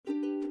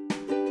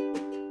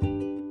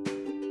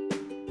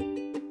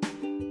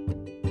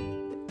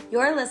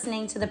You're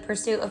listening to the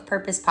Pursuit of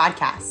Purpose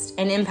podcast,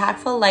 an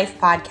impactful life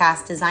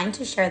podcast designed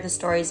to share the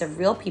stories of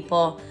real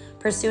people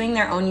pursuing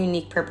their own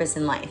unique purpose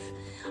in life.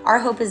 Our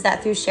hope is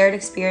that through shared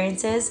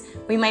experiences,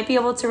 we might be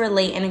able to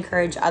relate and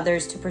encourage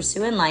others to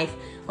pursue in life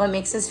what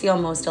makes us feel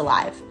most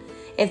alive.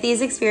 If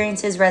these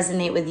experiences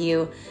resonate with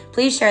you,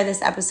 please share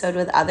this episode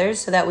with others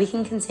so that we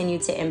can continue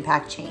to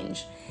impact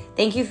change.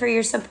 Thank you for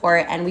your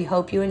support, and we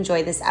hope you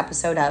enjoy this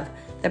episode of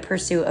The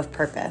Pursuit of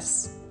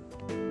Purpose.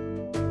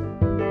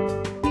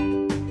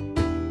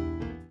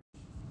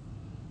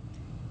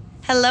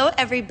 Hello,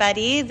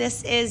 everybody.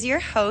 This is your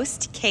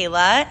host,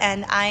 Kayla,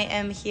 and I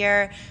am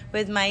here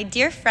with my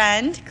dear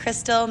friend,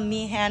 Crystal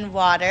Meehan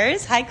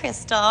Waters. Hi,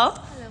 Crystal.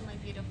 Hello, my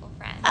beautiful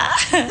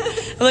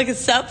friend. Looking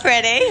so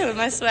pretty with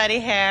my sweaty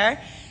hair.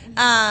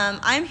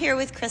 I'm here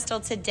with Crystal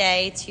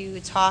today to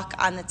talk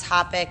on the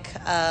topic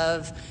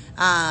of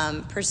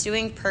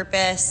pursuing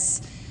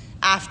purpose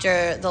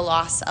after the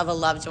loss of a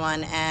loved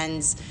one.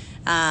 And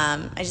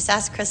I just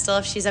asked Crystal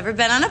if she's ever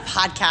been on a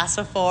podcast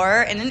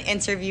before, in an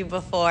interview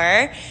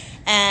before.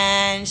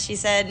 And she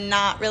said,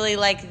 not really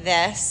like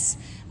this.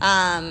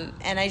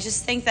 And I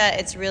just think that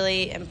it's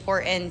really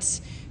important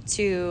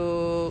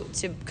to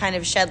kind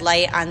of shed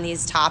light on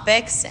these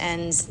topics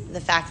and the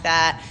fact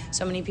that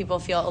so many people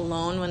feel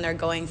alone when they're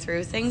going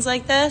through things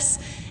like this,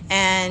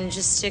 and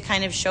just to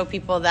kind of show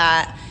people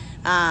that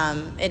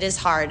it is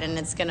hard and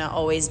it's going to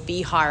always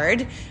be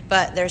hard,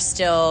 but there's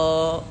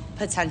still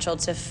potential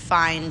to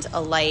find a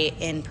light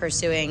in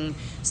pursuing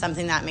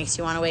something that makes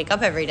you want to wake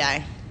up every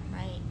day.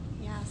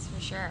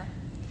 Sure.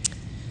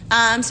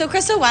 So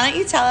Crystal, why don't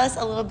you tell us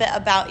a little bit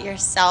about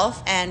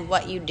yourself and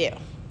what you do?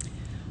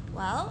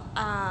 Well,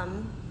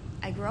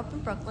 I grew up in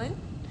Brooklyn.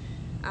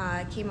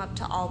 Came up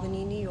to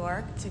Albany, New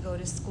York to go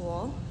to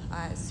school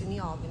at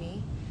SUNY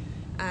Albany.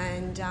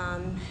 And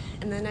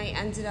then I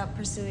ended up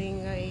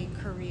pursuing a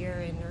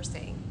career in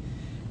nursing.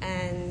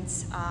 And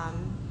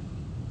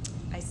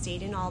I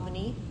stayed in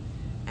Albany,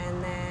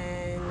 and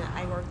then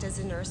I worked as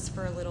a nurse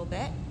for a little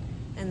bit,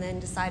 and then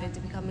decided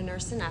to become a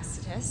nurse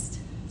anesthetist.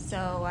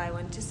 So I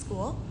went to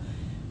school,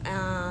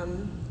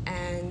 and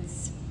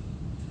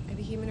I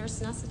became a nurse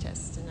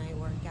anesthetist, and I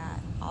work at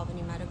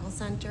Albany Medical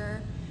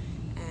Center,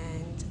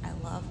 and I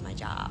love my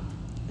job.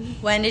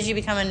 When did you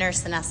become a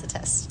nurse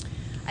anesthetist?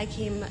 I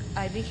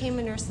became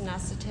a nurse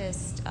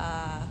anesthetist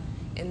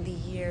in the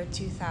year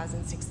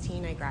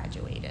 2016. I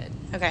graduated.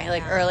 Okay,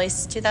 like early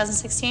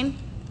 2016?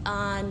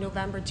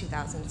 November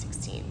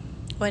 2016.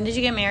 When did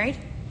you get married?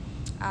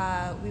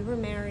 We were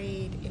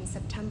married in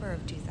September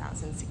of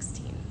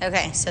 2016.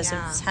 Okay, so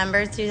yeah.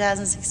 September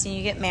 2016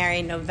 you get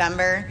married.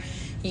 November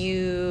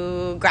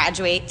you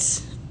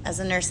graduate as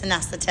a nurse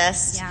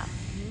anesthetist. Yeah.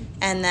 Mm-hmm.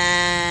 And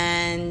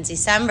then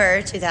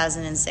December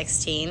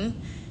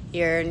 2016,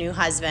 your new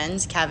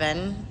husband,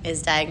 Kevin,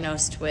 is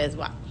diagnosed with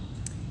what?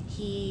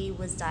 He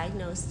was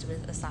diagnosed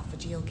with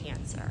esophageal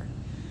cancer.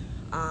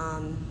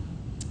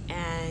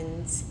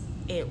 And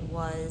it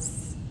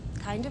was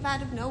kind of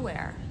out of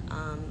nowhere.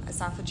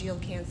 Esophageal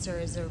cancer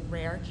is a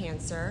rare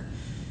cancer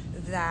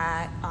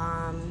that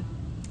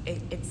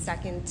it's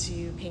second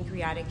to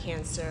pancreatic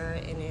cancer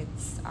in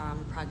its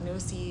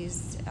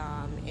prognoses,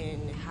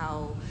 in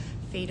how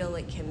fatal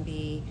it can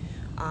be,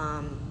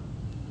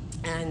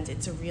 and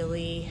it's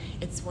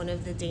one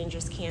of the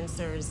dangerous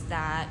cancers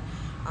that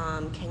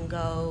can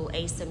go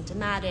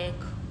asymptomatic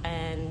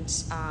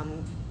and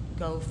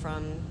go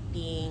from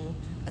being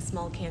a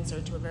small cancer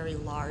to a very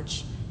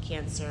large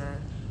cancer,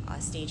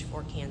 stage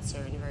 4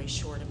 cancer, in a very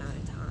short amount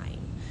of time.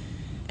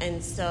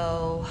 And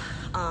so,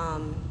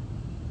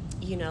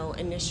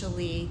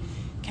 initially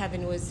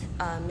Kevin was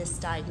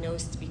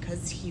misdiagnosed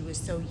because he was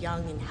so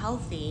young and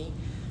healthy.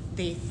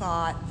 They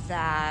thought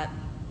that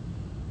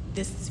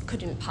this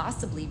couldn't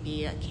possibly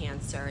be a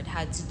cancer. It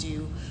had to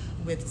do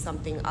with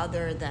something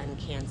other than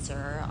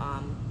cancer.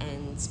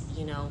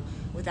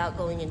 Without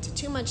going into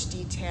too much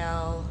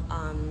detail,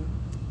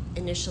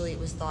 initially it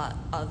was thought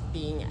of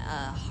being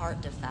a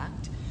heart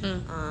defect.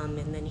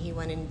 And then he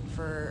went in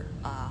for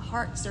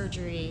heart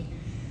surgery.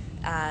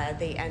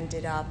 They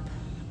ended up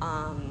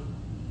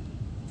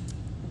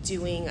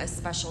doing a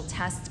special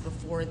test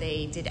before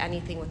they did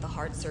anything with the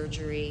heart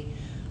surgery,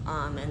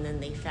 and then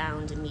they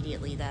found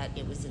immediately that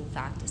it was in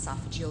fact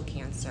esophageal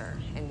cancer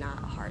and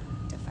not a heart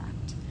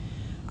defect.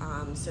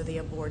 So they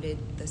aborted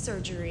the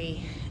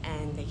surgery,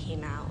 and they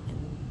came out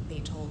and they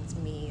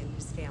told me and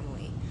his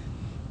family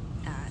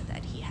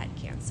that he had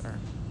cancer.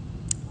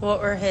 What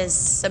were his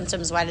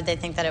symptoms? Why did they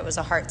think that it was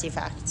a heart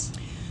defect?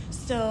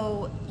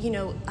 So,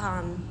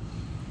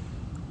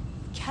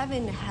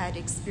 Kevin had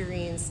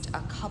experienced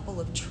a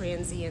couple of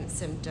transient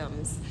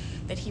symptoms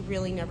that he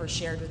really never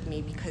shared with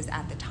me, because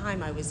at the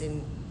time I was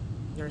in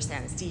nurse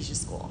anesthesia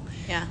school.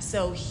 Yeah.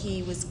 So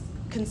he was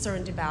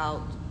concerned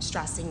about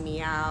stressing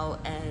me out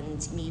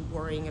and me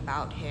worrying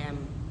about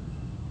him.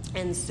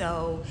 And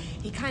so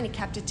he kind of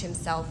kept it to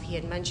himself. He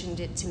had mentioned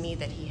it to me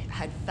that he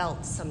had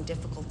felt some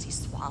difficulty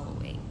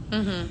swallowing.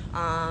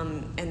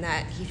 And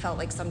that he felt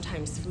like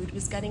sometimes food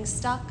was getting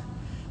stuck,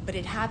 but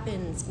it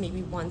happened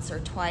maybe once or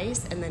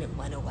twice, and then it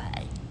went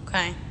away.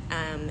 Okay.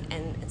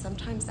 And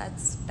sometimes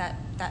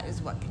that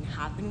is what can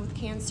happen with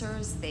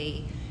cancers.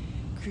 They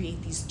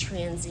create these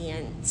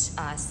transient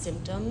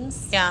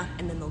symptoms. Yeah.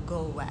 And then they'll go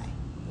away.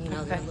 You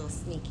know, they're a little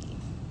sneaky.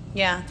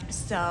 Yeah.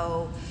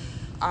 So,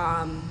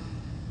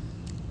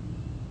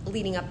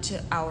 leading up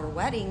to our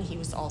wedding, he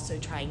was also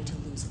trying to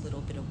lose a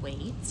little bit of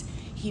weight.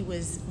 He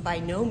was by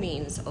no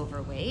means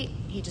overweight.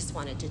 He just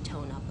wanted to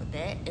tone up a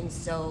bit. And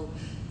so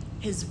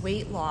his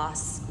weight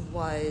loss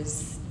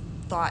was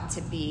thought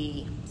to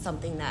be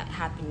something that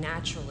happened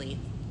naturally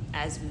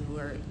as we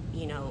were,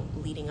 you know,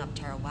 leading up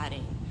to our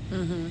wedding.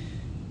 Mm-hmm.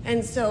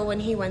 And so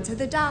when he went to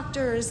the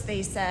doctors,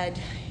 they said,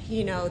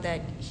 you know,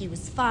 that he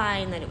was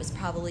fine, that it was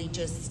probably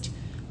just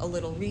a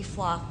little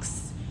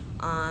reflux,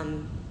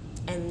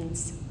 and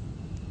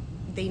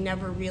they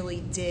never really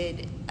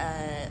did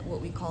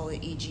what we call an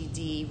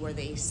EGD, where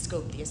they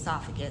scope the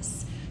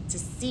esophagus to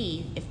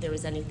see if there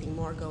was anything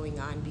more going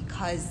on,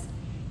 because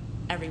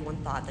everyone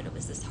thought that it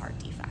was this heart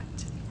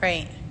defect.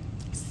 Right.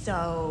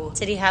 So...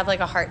 Did he have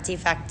like a heart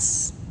defect?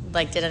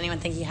 Like, did anyone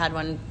think he had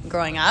one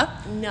growing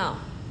up? No.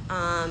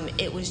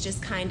 It was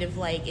just kind of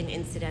like an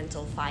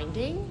incidental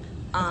finding,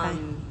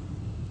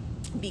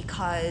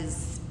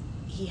 because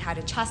he had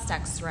a chest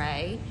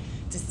x-ray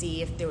to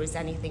see if there was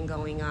anything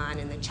going on,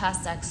 and the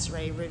chest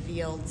x-ray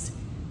revealed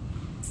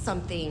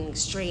something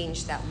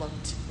strange that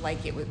looked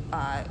like it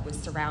was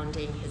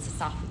surrounding his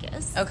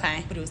esophagus.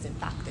 Okay. But it was in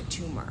fact a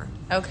tumor.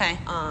 Okay.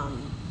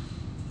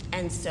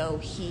 And so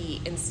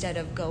he, instead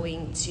of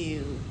going to,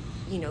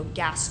 you know,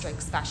 gastric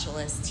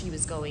specialist, he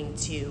was going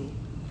to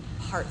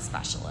heart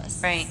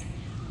specialist. Right.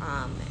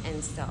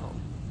 And so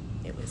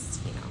it was,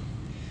 you know,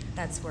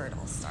 that's where it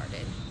all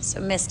started.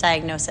 So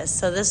misdiagnosis.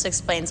 So this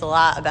explains a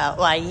lot about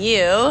why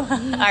you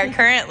are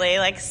currently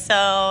like, so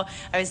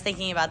I was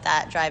thinking about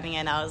that driving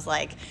in. I was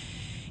like,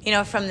 you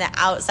know, from the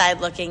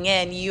outside looking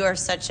in, you are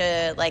such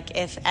a, like,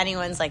 if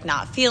anyone's like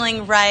not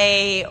feeling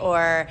right,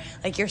 or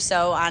like you're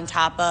so on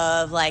top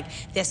of like,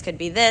 this could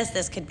be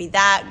this could be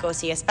that, go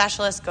see a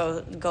specialist,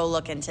 go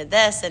look into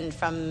this. And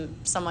from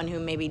someone who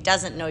maybe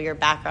doesn't know your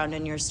background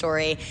and your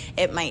story,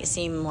 it might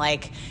seem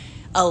like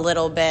a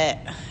little bit,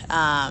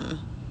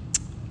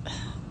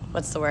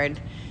 what's the word?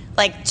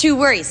 Like too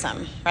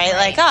worrisome, right?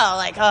 Like,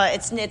 oh,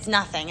 it's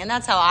nothing. And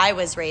that's how I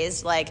was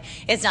raised. Like,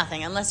 it's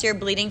nothing. Unless you're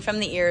bleeding from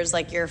the ears,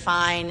 like you're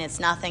fine, it's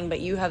nothing.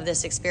 But you have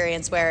this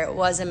experience where it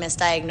was a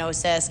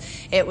misdiagnosis.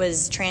 It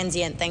was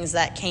transient things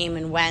that came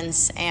and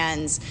went,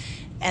 and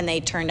they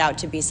turned out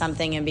to be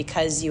something. And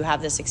because you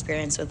have this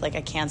experience with like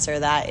a cancer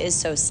that is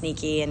so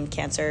sneaky, and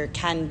cancer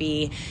can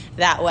be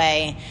that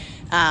way,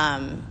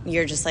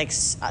 you're just like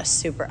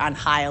super on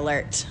high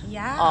alert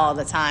all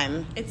the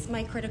time. It's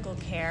my critical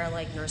care,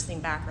 like nursing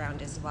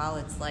background as well.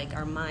 It's like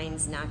our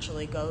minds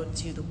naturally go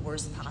to the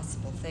worst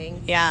possible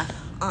thing. Yeah.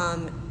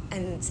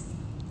 And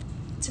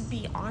to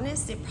be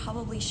honest, it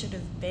probably should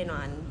have been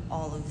on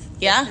all of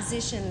the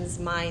physicians'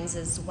 minds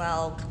as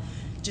well,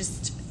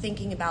 just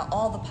thinking about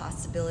all the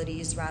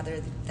possibilities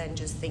rather than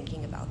just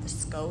thinking about the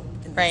scope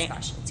and the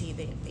specialty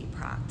that they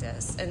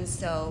practice. And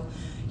so,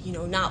 you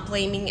know, not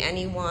blaming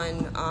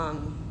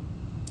anyone.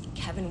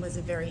 Kevin was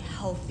a very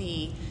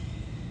healthy,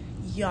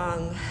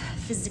 young,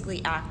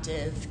 physically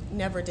active,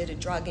 never did a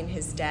drug in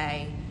his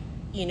day,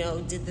 you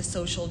know, did the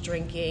social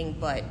drinking,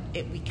 but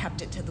we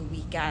kept it to the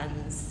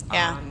weekends,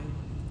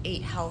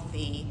 ate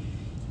healthy,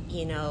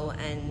 you know,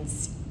 and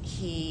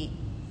he,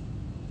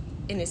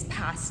 in his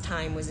past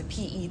time, was a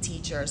PE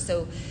teacher.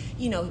 So,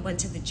 you know, he went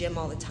to the gym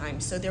all the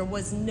time. So there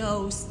was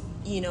no,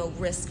 you know,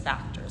 risk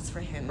factors for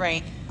him.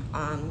 Right.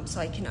 So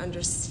I can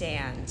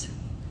understand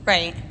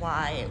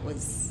why it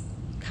was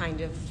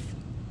kind of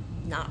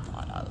not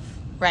thought of.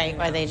 Right, you know?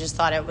 why they just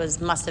thought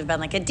it must have been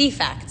like a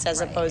defect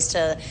as opposed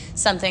to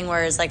something,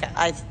 whereas like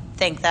I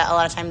think that a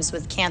lot of times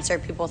with cancer,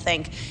 people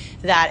think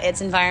that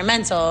it's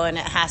environmental and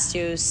it has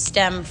to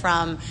stem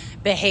from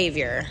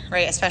behavior,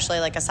 right? Especially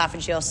like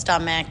esophageal,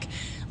 stomach,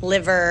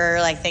 liver,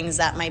 like things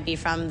that might be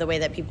from the way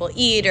that people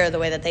eat or the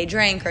way that they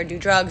drink or do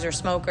drugs or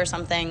smoke or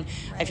something.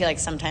 I feel like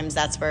sometimes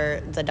that's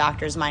where the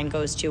doctor's mind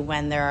goes to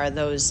when there are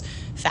those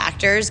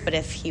factors. But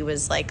if he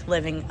was like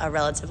living a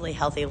relatively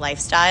healthy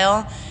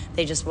lifestyle,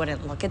 they just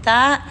wouldn't look at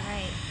that.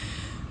 Right.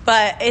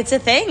 But it's a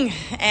thing,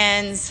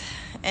 and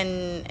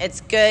it's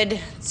good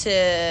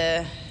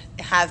to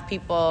have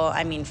people,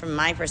 I mean, from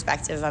my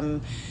perspective,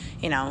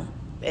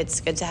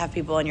 it's good to have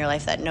people in your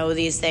life that know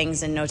these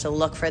things and know to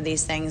look for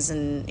these things,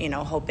 and, you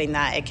know, hoping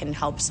that it can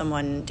help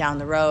someone down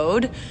the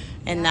road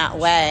in that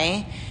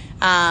way.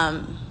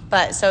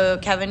 But so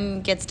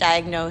Kevin gets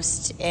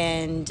diagnosed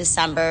in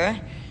December,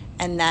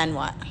 and then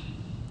what?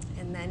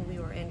 And then we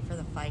were in for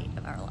the fight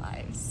of our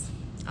lives.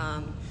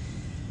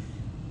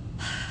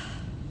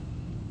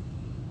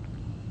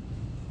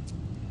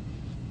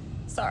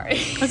 Sorry.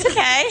 It's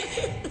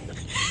okay.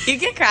 You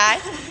can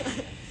cry.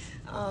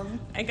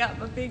 I got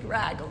my big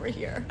rag over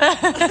here.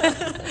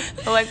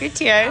 I'll wipe your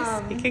tears.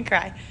 You can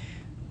cry.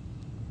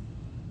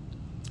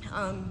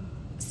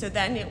 So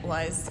then it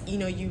was, you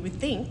know, you would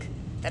think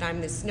that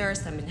I'm this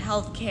nurse, I'm in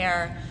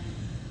healthcare,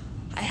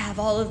 I I have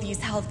all of these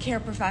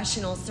healthcare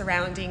professionals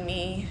surrounding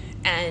me,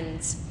 and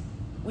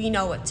we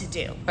know what to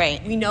do.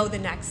 Right. We know the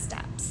next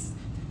steps.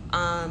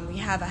 We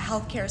have a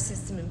healthcare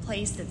system in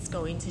place that's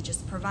going to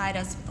just provide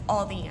us with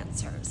all the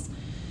answers.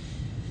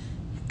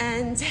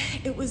 And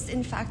it was,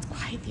 in fact,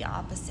 quite the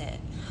opposite.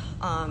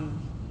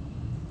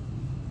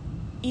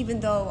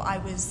 Even though I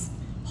was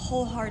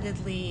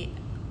wholeheartedly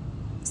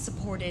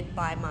supported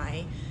by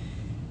my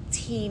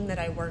team that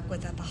I work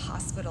with at the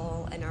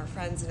hospital and our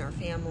friends and our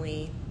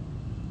family,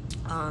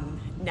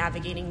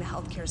 navigating the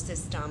healthcare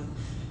system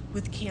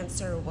with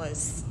cancer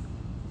was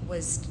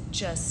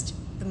just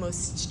the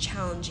most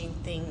challenging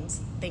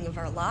thing of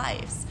our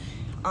lives.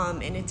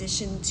 In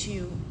addition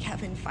to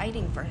Kevin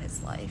fighting for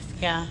his life.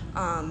 Yeah.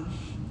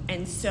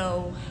 And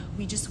so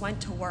we just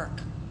went to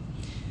work.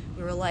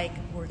 We were like,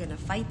 we're gonna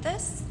fight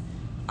this,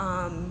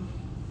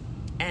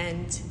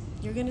 and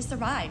you're gonna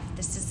survive.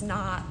 This is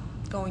not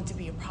going to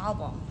be a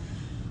problem.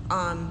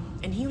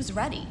 And he was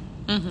ready.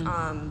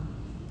 Mm-hmm.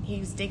 He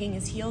was digging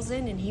his heels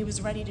in, and he was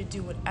ready to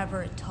do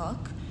whatever it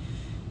took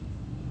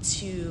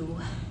to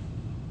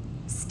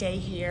stay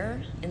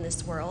here in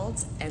this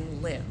world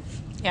and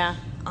live. Yeah.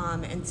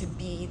 And to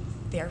be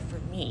there for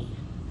me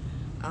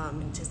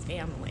and his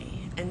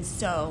family. And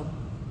so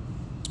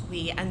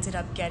we ended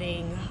up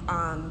getting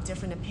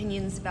different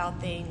opinions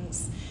about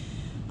things.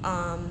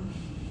 And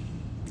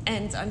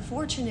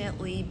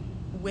unfortunately,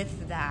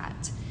 with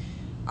that,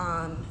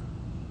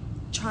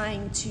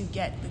 trying to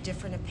get the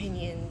different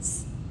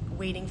opinions,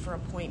 waiting for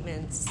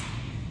appointments,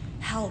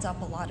 held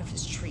up a lot of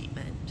his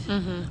treatment.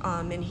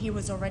 Mm-hmm. And he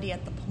was already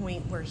at the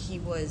point where he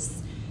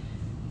was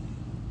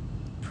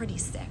pretty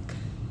sick,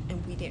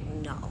 and we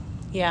didn't know.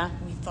 Yeah.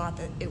 We thought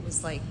that it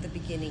was like the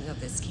beginning of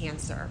his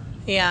cancer.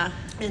 Yeah.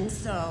 And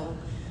so,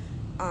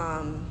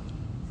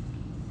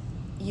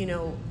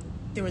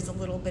 there was a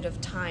little bit of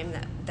time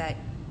that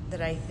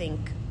I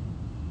think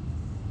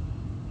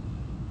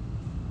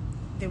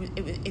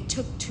it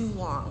took too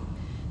long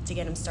to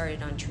get him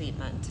started on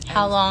treatment.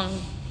 How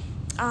long?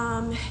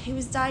 He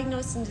was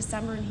diagnosed in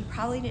December, and he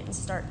probably didn't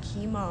start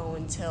chemo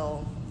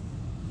until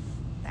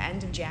the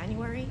end of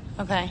January.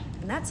 Okay.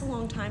 And that's a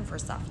long time for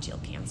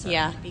esophageal cancer.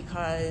 Yeah.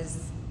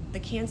 Because the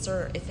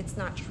cancer, if it's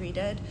not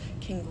treated,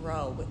 can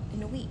grow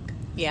in a week.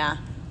 Yeah.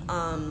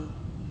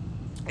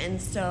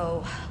 And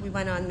so we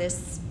went on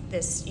this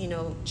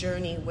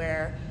journey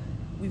where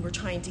we were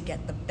trying to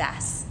get the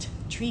best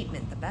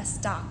treatment, the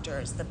best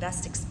doctors, the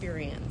best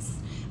experience,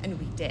 and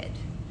we did.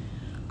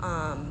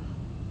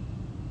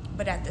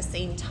 But at the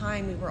same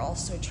time, we were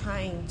also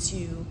trying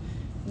to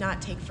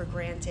not take for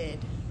granted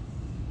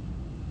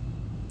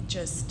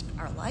just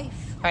our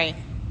life. Right.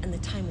 And the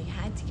time we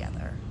had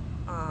together.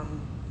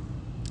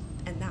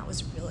 And that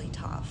was really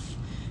tough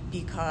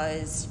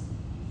because,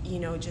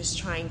 just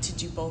trying to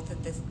do both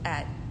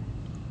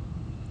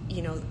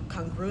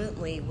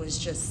congruently was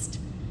just,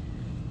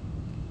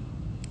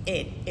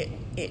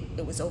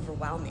 it was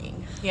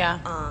overwhelming. Yeah.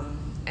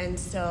 And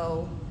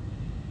so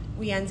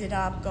we ended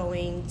up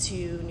going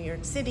to New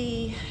York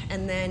City,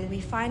 and then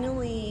we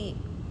finally,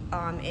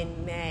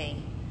 in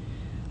May,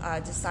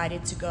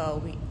 decided to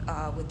go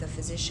with a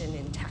physician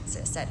in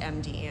Texas at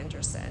MD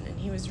Anderson, and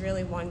he was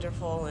really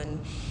wonderful, and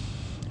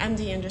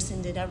MD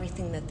Anderson did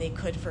everything that they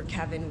could for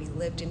Kevin. We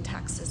lived in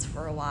Texas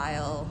for a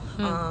while,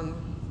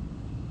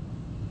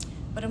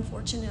 but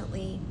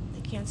unfortunately,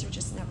 the cancer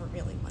just never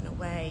really went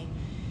away.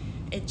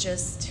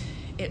 His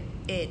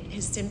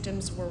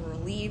symptoms were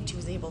relieved. He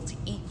was able to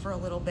eat for a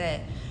little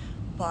bit,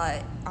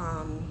 but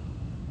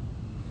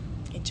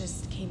it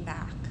just came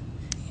back,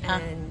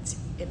 and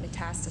it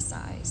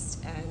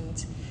metastasized,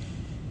 and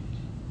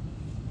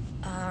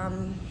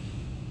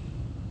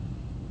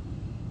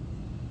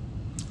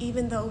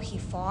even though he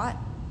fought,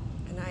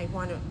 and I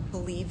want to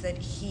believe that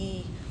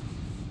he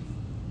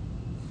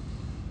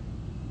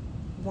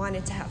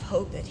wanted to have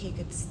hope that he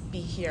could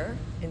be here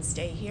and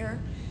stay here,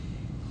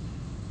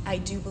 I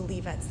do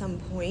believe at some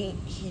point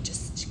he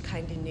just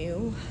kind of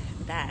knew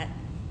that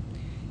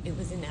it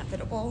was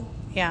inevitable.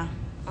 Yeah.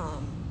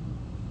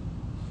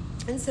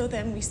 And so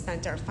then we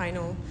spent our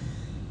final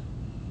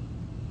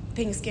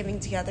Thanksgiving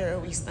together.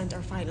 We spent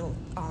our final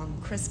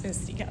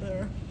Christmas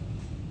together.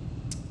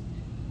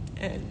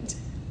 And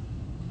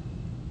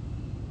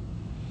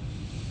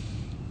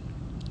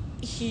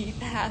he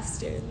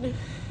passed in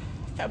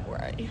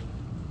February.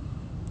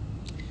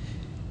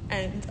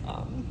 And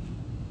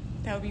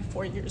that would be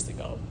 4 years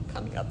ago,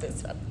 coming up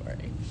this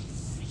February.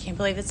 I can't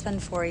believe it's been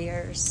 4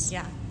 years.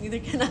 Yeah, neither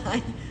can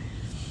I.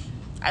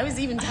 I was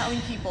even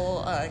telling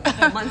people a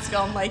couple months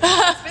ago, I'm like,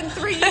 it's been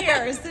 3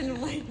 years. And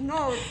I'm like,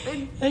 no, it's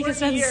been 4 years. It's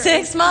been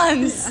 6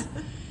 months.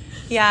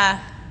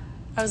 Yeah.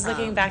 I was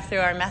looking back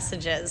through our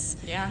messages.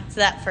 Yeah. So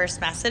that first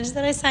message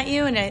that I sent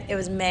you, and it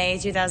was May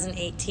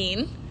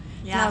 2018.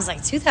 Yeah. And I was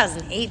like,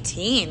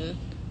 2018?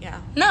 Yeah.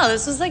 No,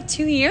 this was like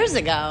 2 years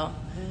ago.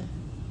 Mm-hmm.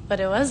 But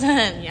it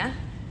wasn't. Yeah.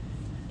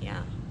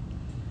 Yeah.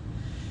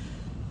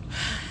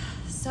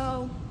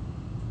 So,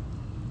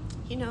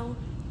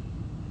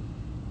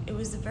 it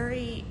was a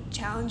very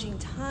challenging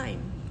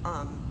time.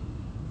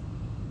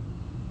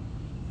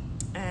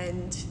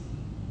 And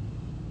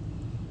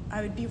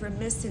I would be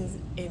remiss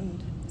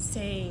in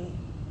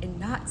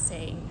not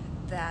saying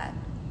that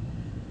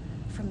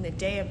from the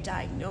day of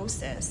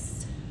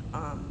diagnosis,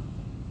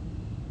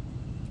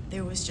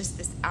 there was just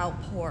this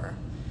outpour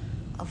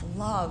of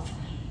love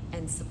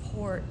and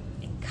support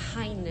and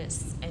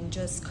kindness and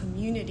just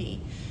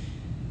community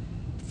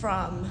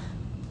from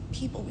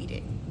people we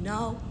didn't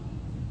know,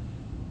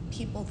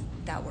 people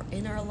that were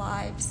in our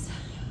lives,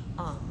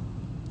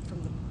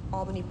 from the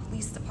Albany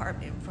Police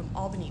Department, from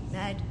Albany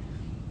Med.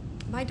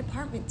 My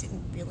department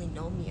didn't really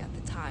know me at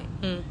the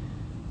time.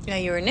 Yeah,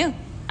 you were new.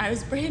 I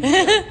was brand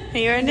new.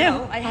 You were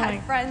new. I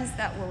had friends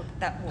that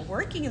were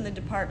working in the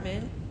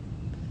department,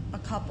 a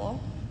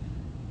couple,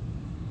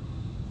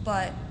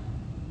 but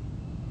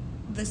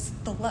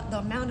the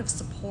amount of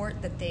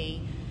support that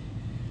they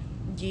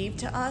gave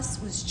to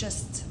us was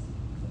just,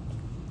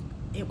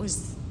 it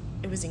was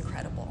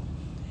incredible.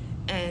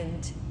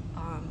 And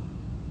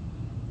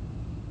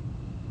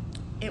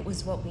it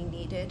was what we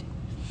needed.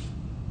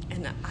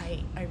 And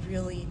I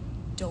really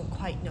don't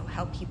quite know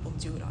how people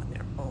do it on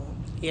their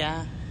own.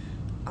 Yeah.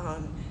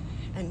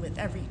 And with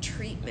every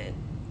treatment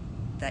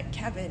that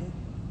Kevin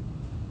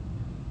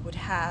would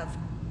have,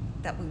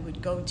 that we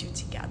would go to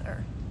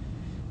together,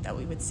 that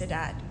we would sit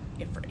at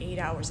it for 8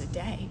 hours a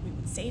day, we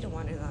would say to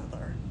one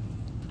another,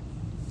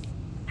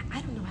 I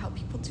don't know how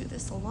people do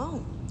this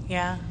alone.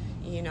 Yeah.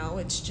 You know,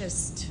 it's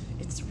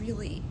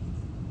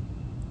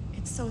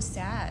so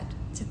sad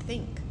to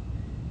think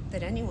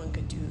that anyone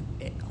could do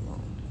it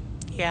alone.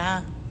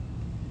 Yeah.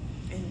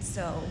 And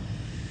so,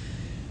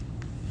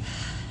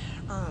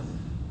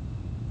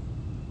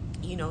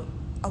 you know,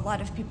 a lot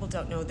of people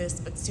don't know this,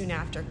 but soon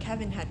after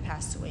Kevin had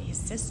passed away, his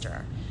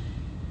sister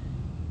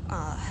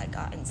had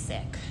gotten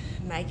sick,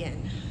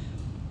 Megan,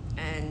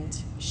 and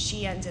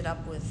she ended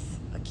up with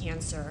a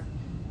cancer,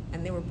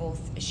 and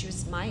she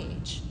was my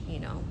age, you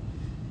know,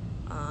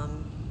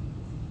 and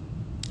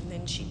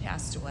then she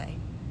passed away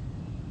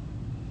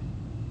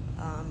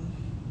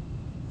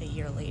a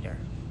year later.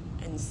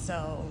 And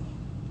so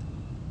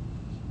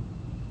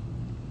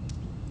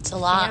it's a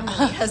lot.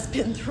 Family has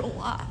been through a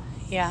lot.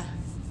 Yeah.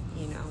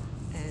 You know,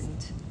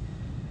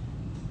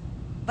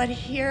 but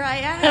here I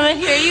am. But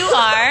here you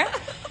are.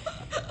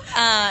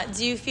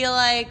 Do you feel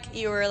like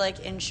you were like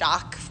in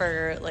shock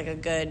for like a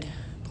good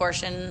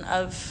portion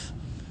of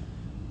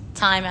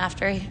time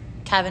after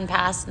Kevin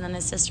passed and then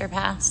his sister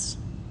passed?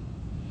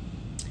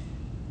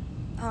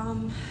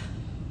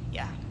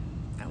 Yeah,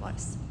 I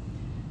was.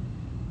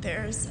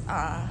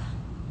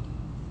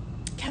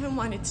 Kevin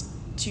wanted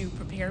to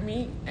prepare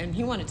me, and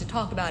he wanted to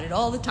talk about it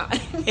all the time.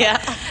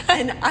 Yeah.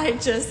 And I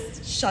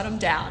just shut him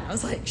down. I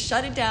was like,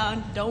 shut it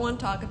down. Don't want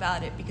to talk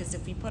about it, because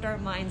if we put our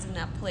minds in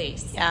that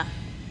place, Yeah.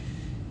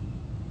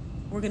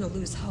 we're going to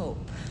lose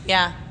hope.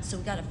 Yeah. So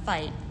we got to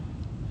fight,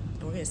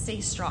 and we're going to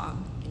stay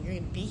strong, and you're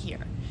going to be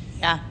here.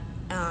 Yeah.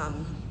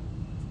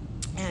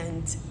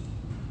 And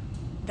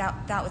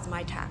that was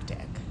my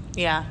tactic.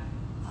 Yeah.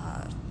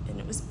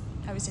 And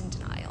I was in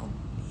denial.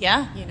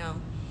 Yeah. You know?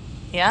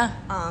 Yeah.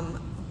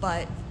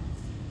 But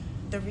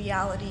the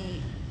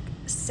reality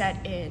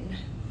set in.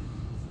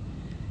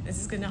 This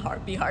is going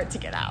to be hard to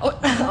get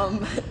out.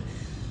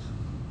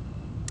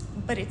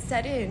 But it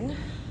set in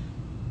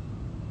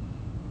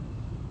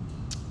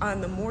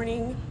on the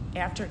morning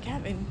after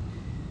Kevin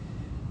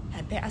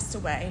had passed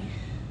away.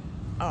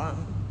 I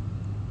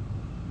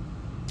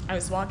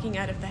was walking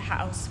out of the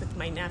house with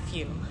my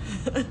nephew,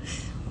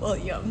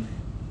 William,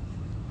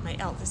 my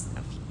eldest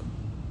nephew.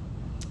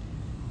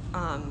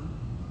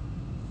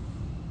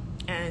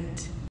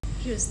 And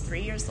he was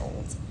 3 years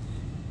old.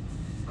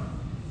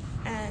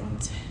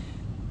 And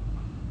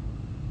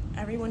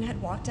everyone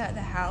had walked out of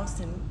the house,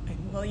 and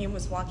William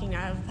was walking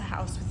out of the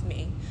house with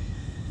me.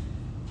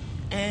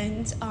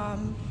 And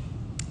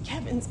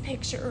Kevin's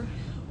picture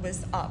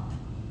was up.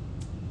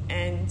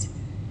 And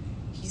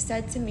he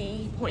said to me,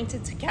 he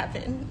pointed to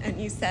Kevin, and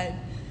he said,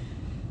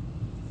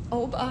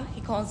 Oba,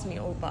 he calls me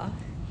Oba.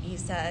 He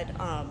said,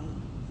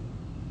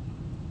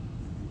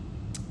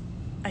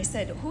 I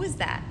said, who is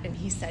that? And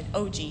he said,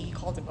 OG. He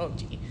called him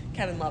OG.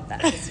 Kevin loved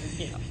that, because,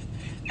 you know,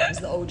 it was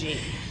the OG.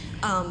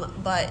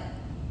 But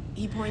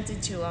he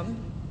pointed to him,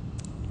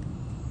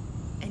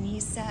 and he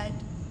said,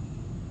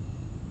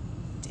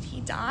 did he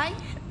die?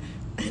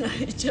 And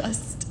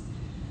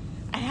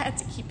I had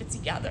to keep it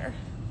together.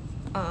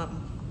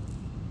 And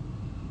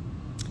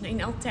I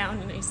knelt down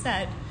and I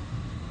said,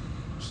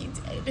 he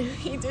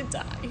did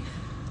die.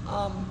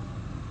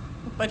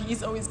 But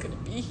he's always going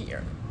to be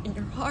here in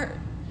your heart.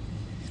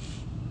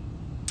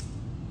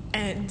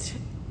 And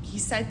he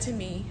said to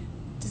me,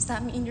 does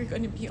that mean you're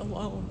going to be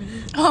alone?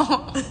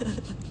 Oh.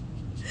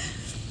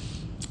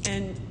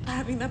 And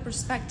having that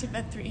perspective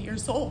at 3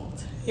 years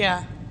old.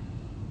 Yeah.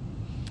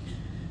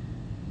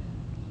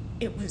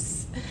 It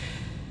was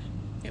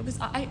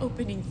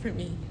eye-opening for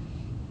me,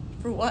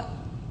 for what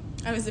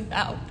I was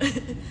about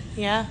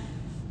Yeah.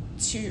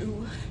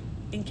 to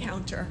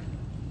encounter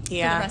for the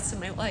Yeah. rest of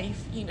my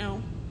life, you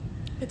know,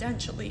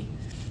 potentially.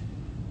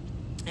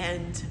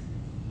 And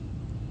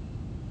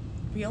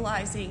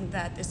realizing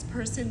that this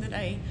person that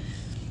I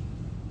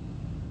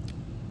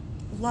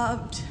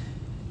loved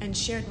and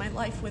shared my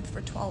life with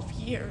for 12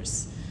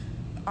 years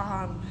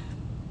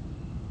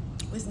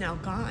was now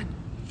gone.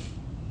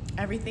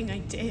 Everything I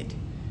did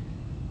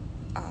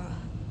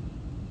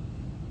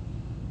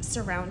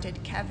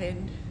surrounded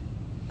Kevin,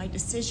 my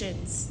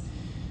decisions,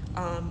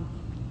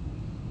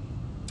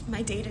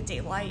 my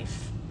day-to-day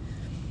life.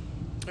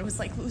 It was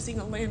like losing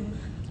a limb.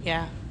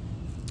 Yeah.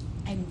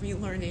 And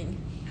relearning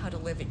how to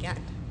live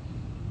again.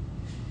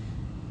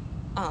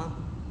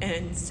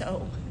 And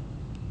so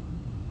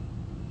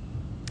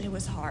it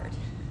was hard.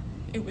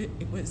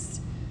 It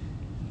was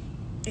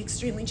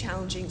extremely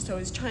challenging. So I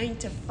was trying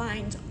to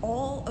find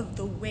all of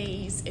the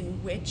ways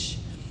in which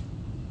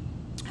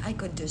I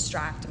could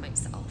distract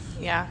myself.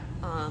 Yeah.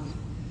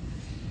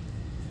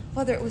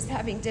 Whether it was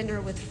having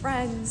dinner with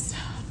friends,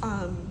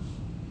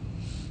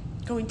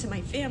 going to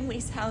my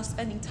family's house,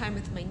 spending time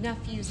with my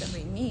nephews and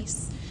my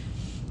niece,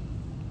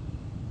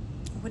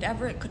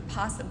 whatever it could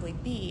possibly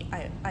be,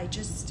 I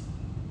just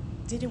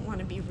didn't want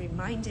to be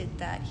reminded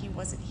that he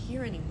wasn't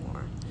here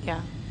anymore.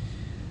 Yeah.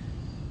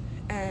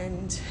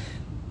 And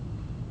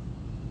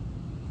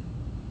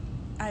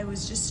I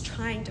was just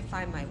trying to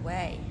find my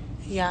way.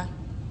 Yeah.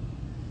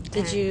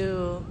 Did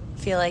you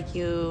feel like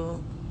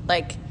you,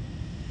 like,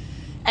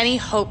 any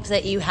hope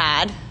that you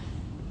had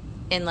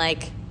in,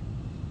 like,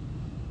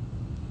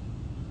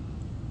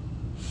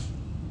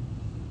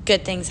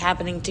 good things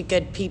happening to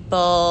good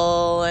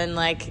people and,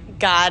 like,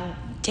 God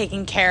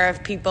taking care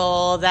of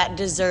people that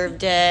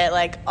deserved it,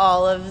 like,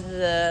 all of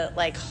the,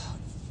 like,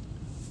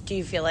 do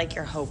you feel like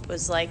your hope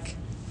was, like,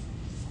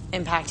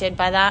 impacted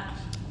by that?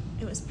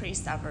 It was pretty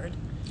severed.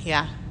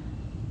 Yeah.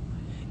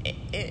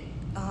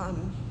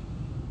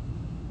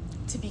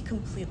 To be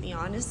completely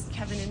honest,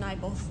 Kevin and I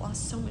both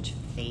lost so much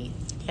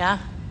faith. Yeah.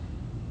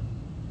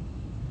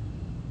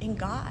 In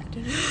God.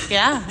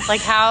 Yeah.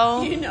 Like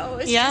how? You know,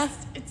 it's yeah.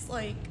 just, it's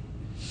like,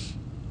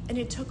 and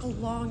it took a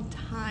long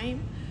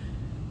time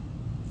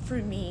for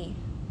me,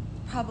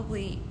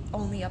 probably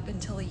only up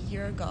until a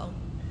year ago,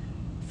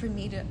 for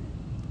me to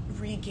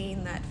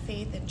regain that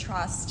faith and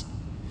trust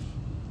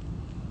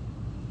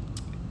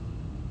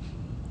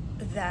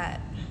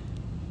that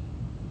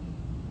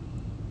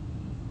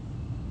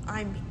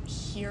I'm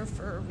here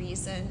for a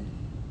reason.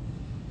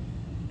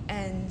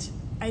 And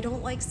I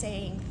don't like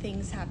saying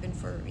things happen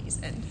for a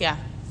reason. Yeah.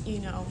 You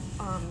know,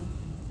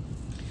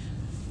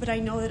 but I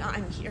know that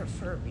I'm here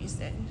for a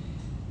reason.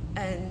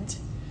 And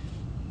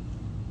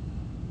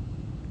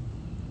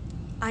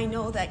I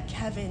know that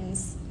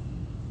Kevin's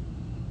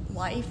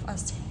life,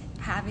 us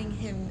having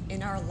him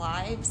in our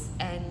lives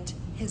and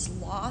his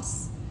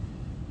loss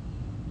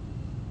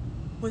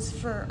was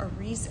for a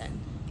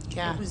reason.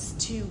 Yeah. It was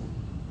to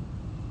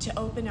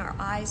open our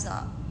eyes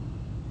up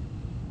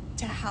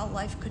to how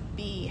life could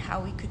be, how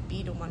we could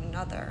be to one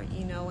another,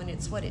 you know, and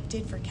it's what it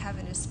did for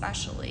Kevin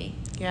especially.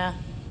 Yeah.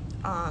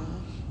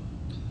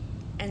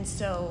 And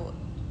so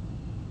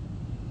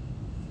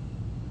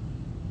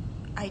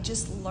I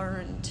just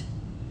learned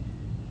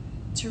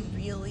to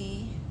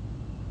really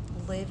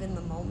live in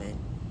the moment,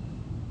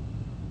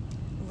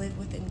 live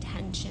with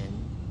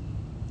intention,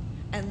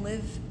 and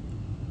live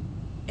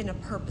in a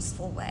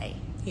purposeful way.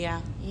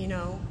 Yeah. You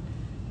know?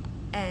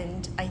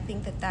 And I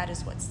think that that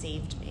is what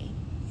saved me.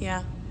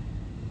 Yeah.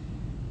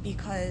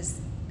 Because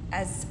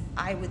as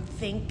I would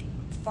think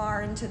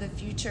far into the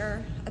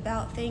future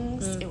about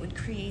things, it would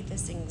create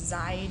this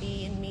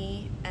anxiety in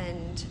me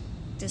and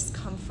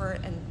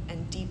discomfort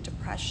and deep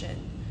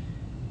depression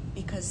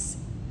because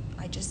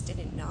I just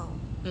didn't know.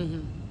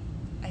 Mm-hmm.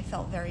 I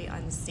felt very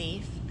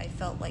unsafe. I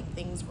felt like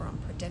things were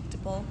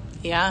unpredictable.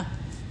 Yeah.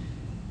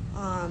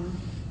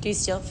 Do you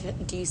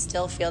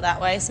still feel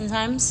that way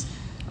sometimes?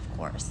 Of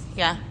course.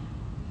 Yeah.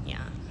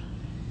 Yeah.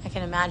 I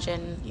can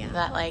imagine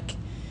that, like,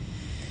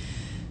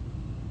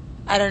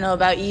 I don't know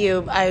about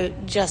you, I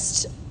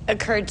just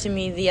occurred to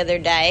me the other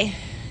day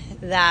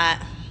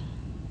that,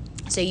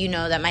 so you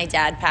know that my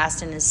dad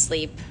passed in his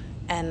sleep,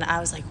 and I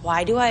was like,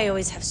 why do I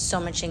always have so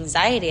much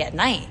anxiety at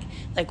night?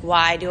 Like,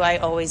 why do I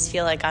always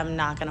feel like I'm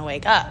not going to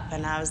wake up?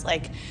 And I was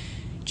like,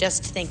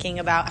 just thinking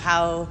about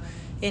how,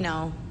 you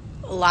know,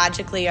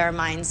 logically our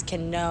minds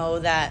can know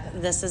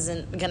that this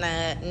isn't going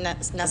to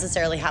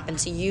necessarily happen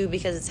to you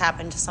because it's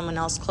happened to someone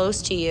else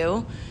close to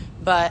you,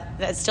 but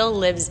that still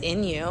lives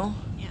in you.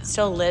 Yeah. It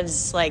still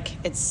lives, like,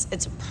 it's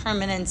a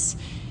permanent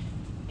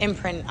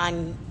imprint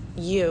on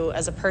you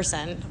as a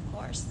person. Of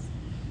course.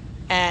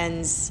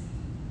 And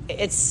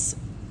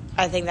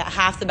I think that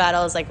half the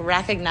battle is, like,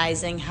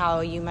 recognizing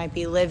how you might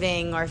be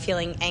living or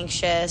feeling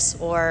anxious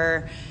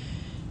or,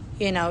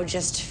 you know,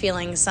 just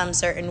feeling some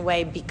certain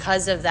way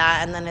because of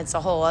that. And then it's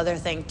a whole other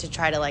thing to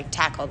try to, like,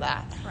 tackle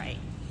that. Right.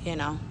 You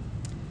know?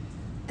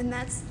 And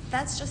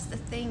that's just the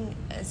thing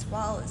as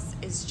well,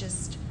 is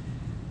just,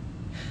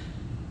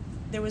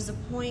 there was a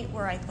point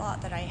where I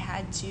thought that I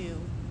had to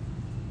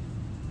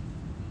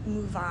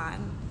move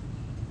on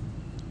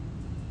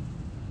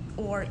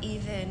or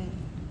even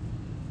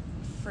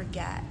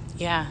forget.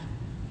 Yeah.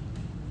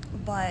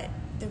 But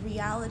the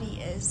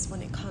reality is,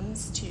 when it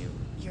comes to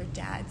your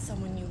dad,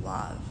 someone you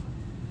love,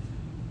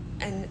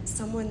 and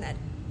someone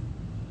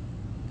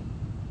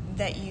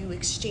that you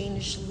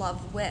exchange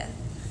love with,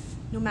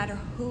 no matter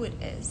who it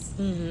is,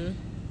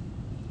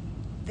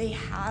 they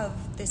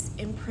have this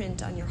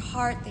imprint on your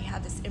heart, they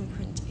have this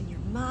imprint in your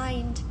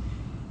mind,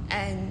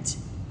 and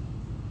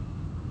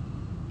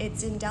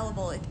it's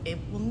indelible. It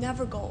will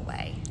never go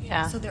away.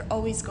 Yeah. So they're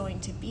always going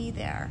to be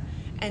there.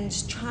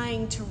 And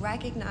trying to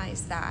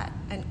recognize that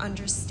and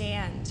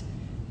understand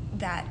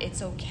that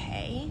it's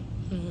okay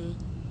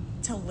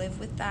to live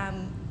with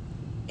them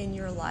in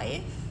your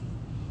life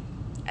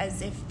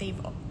as if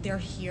they're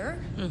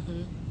here.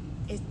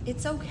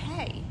 It's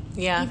okay.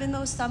 Yeah. Even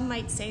though some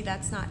might say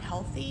that's not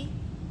healthy,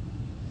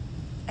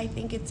 I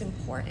think it's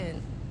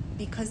important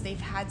because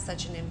they've had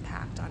such an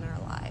impact on our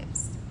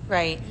lives.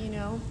 Right. You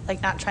know?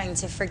 Like not trying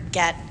to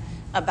forget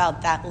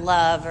about that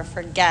love or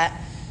forget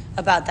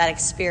about that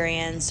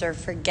experience or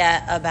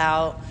forget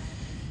about,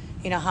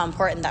 how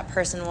important that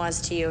person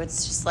was to you.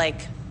 It's just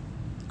like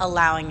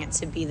allowing it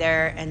to be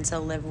there and to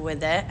live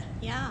with it.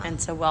 Yeah. And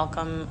to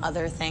welcome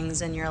other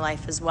things in your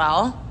life as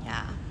well.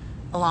 Yeah.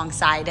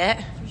 Alongside it.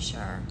 For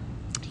sure.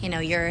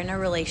 You're in a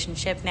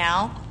relationship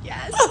now.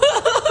 Yes.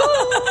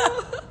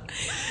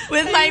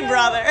 With my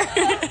brother.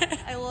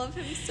 I love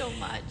him so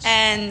much.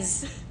 And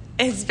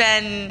it's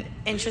been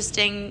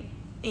interesting,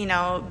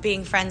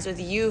 being friends with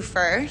you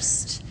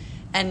first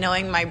and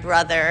knowing my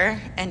brother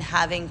and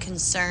having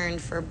concern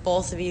for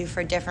both of you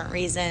for different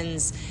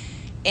reasons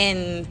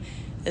in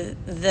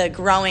the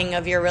growing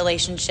of your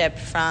relationship,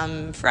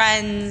 from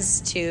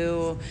friends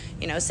to,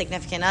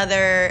 significant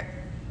other.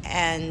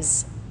 And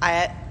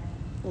I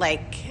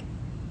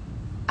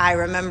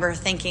remember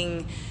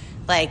thinking,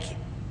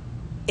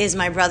 is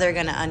my brother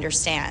going to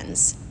understand?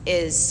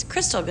 Is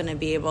Crystal going to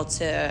be able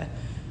to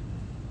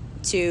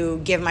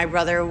give my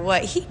brother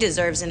what he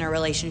deserves in a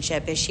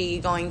relationship? Is she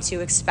going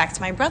to expect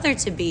my brother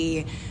to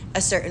be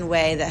a certain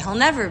way that he'll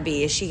never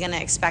be? Is she going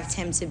to expect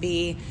him to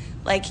be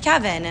like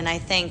Kevin? And I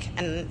think,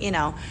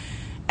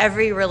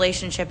 every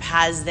relationship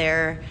has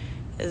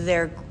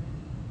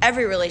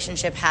every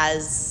relationship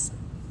has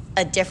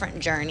a different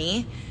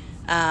journey.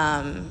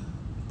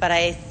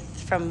 But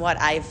from what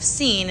I've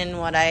seen and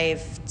what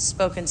I've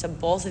spoken to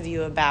both of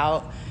you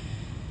about,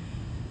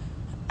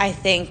 I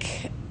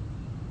think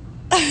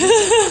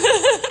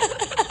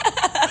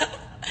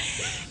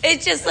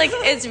it's just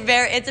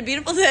it's a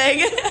beautiful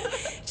thing.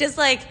 Just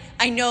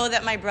I know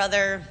that my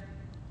brother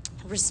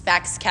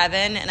respects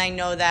Kevin, and I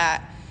know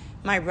that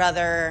my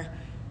brother,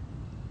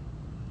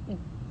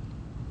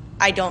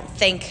 I don't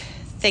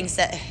thinks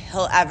that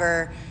he'll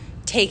ever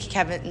take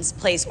Kevin's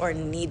place or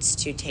needs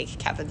to take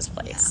Kevin's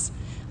place. Yeah.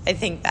 I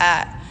think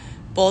that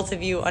both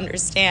of you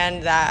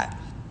understand that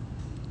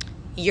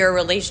your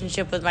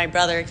relationship with my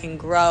brother can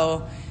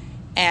grow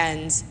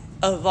and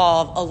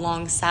evolve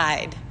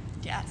alongside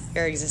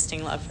your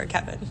existing love for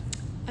Kevin.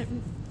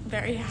 I'm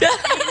very happy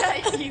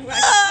that you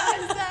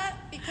recognize that,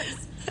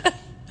 because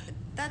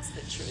that's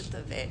the truth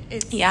of it.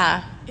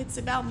 It's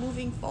about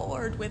moving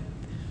forward with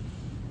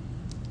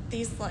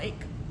these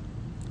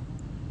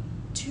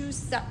two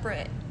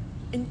separate,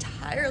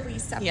 entirely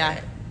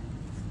separate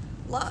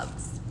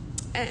loves.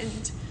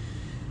 And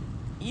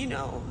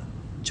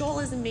Joel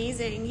is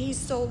amazing. He's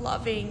so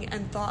loving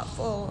and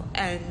thoughtful,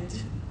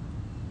 and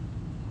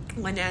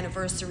when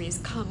anniversaries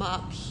come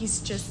up,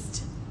 he's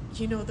just,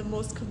 the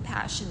most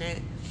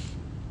compassionate.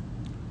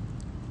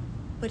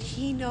 But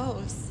he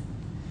knows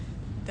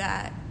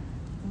that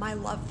my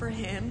love for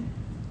him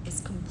is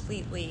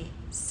completely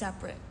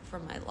separate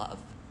from my love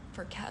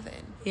for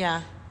Kevin.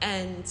 Yeah.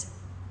 And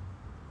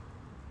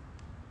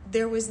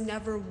there was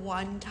never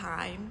one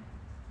time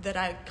that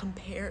I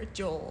compared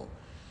Joel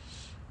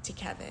to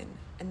Kevin,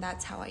 and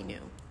that's how I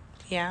knew.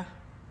 Yeah.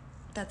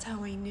 That's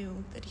how I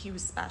knew that he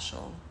was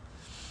special.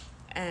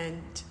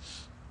 And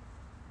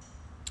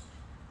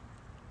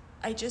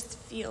I just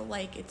feel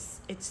like it's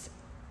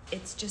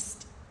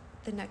just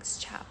the next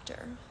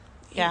chapter,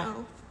 you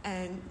know?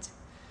 And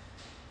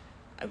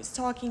I was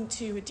talking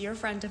to a dear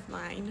friend of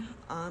mine,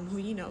 who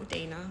you know,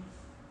 Dana,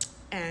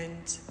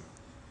 and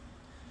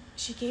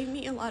she gave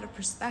me a lot of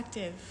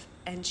perspective,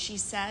 and she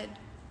said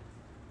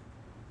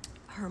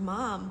her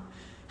mom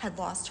had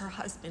lost her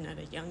husband at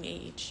a young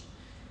age.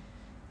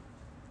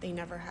 They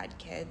never had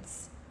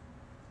kids.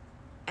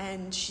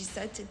 And she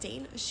said to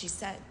Dana, she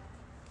said,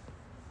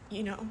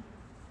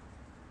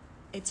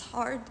 it's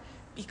hard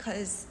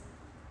because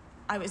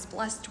I was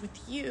blessed with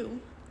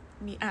you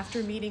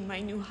after meeting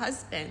my new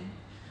husband.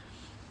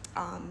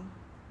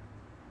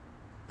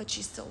 But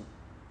she still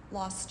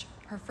lost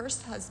her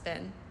first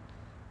husband.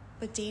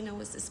 But Dana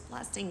was this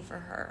blessing for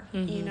her,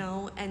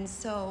 And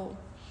so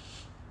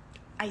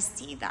I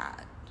see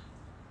that.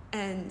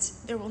 And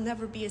there will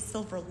never be a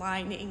silver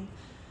lining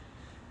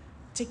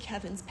to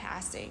Kevin's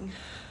passing.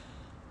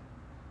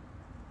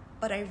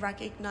 But I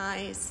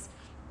recognize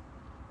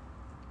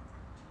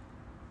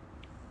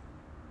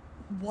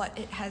what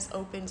it has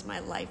opened my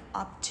life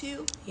up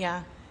to.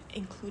 Yeah.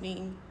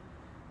 Including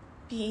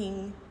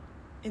being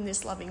in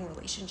this loving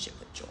relationship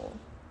with Joel.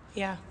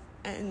 Yeah.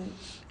 And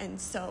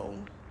so...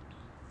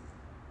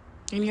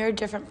 And you're a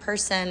different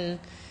person,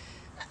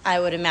 I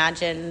would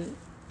imagine.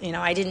 You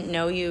know, I didn't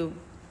know you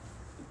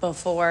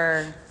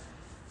before.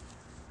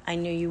 I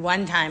knew you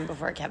one time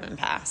before Kevin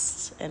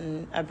passed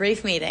in a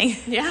brief meeting.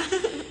 Yeah.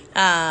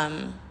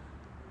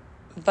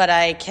 But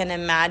I can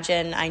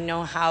imagine, I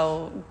know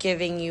how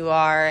giving you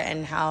are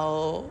and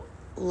how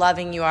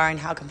loving you are and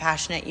how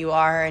compassionate you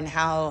are and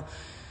how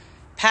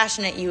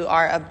passionate you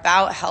are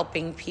about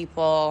helping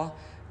people,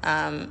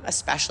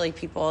 especially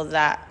people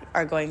that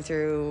are going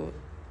through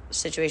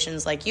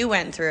situations like you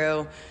went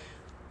through.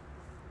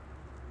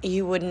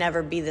 You would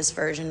never be this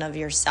version of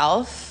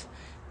yourself,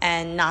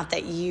 and not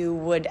that you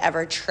would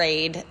ever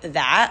trade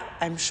that.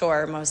 I'm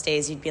sure most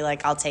days you'd be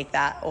like, I would take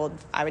that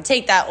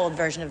old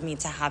version of me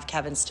to have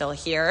Kevin still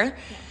here.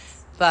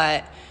 Yes.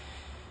 But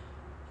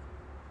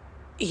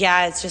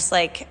yeah, it's just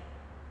like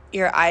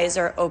your eyes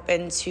are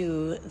open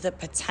to the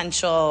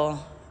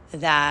potential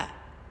that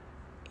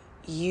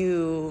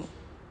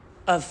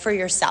for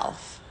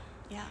yourself.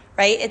 Yeah.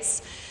 Right?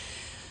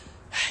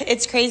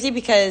 It's crazy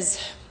because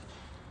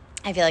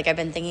I feel like I've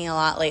been thinking a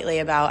lot lately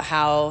about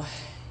how,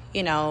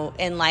 you know,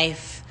 in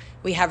life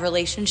we have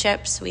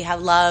relationships, we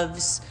have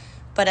loves,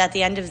 but at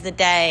the end of the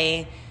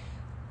day,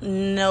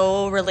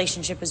 no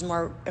relationship is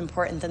more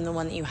important than the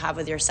one that you have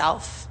with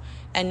yourself.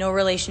 And no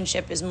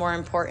relationship is more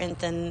important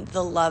than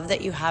the love that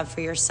you have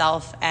for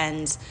yourself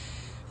and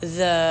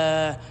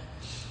the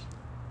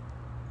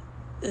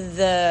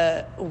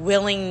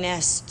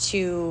willingness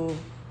to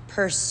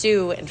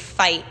pursue and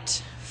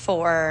fight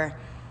for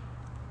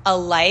a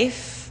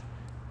life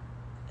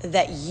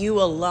that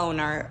you alone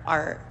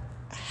are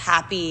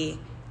happy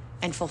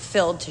and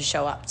fulfilled to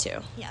show up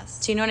to. Yes.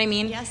 Do you know what I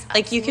mean? Yes,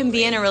 absolutely. Like you can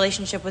be in a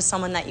relationship with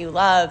someone that you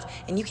love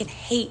and you can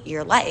hate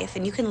your life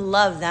and you can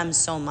love them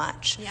so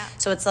much. Yeah.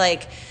 So it's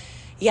like,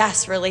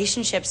 yes,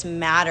 relationships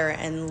matter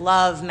and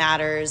love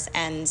matters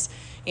and,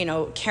 you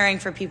know, caring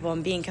for people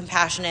and being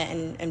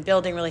compassionate and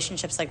building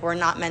relationships. Like we're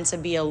not meant to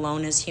be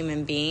alone as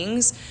human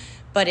beings.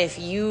 But if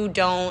you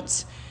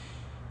don't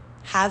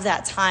have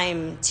that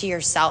time to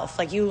yourself,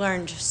 like you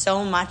learned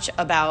so much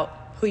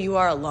about who you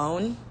are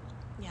alone.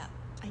 Yeah,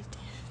 I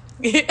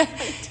did.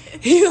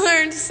 You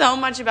learned so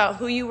much about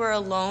who you were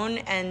alone,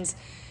 and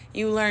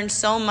you learned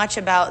so much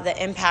about the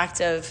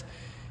impact of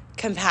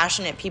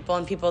compassionate people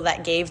and people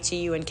that gave to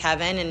you and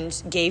Kevin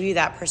and gave you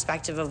that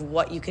perspective of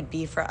what you could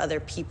be for other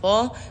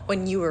people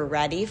when you were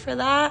ready for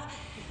that.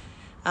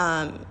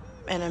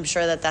 And I'm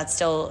sure that that's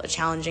still a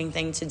challenging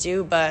thing to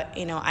do. But,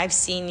 you know, I've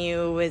seen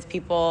you with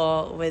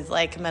people with,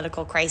 like,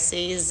 medical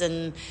crises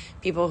and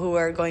people who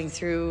are going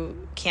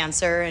through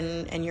cancer,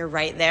 and you're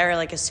right there,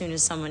 like, as soon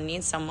as someone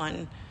needs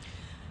someone.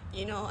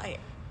 You know,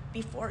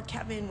 before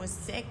Kevin was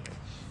sick,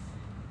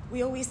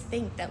 we always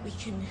think that we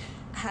can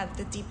have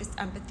the deepest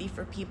empathy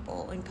for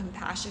people and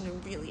compassion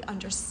and really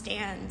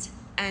understand,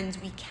 and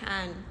we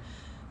can.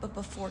 But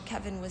before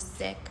Kevin was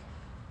sick,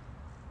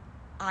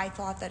 I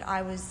thought that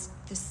I was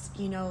this,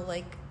 you know,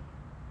 like,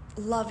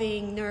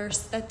 loving nurse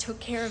that took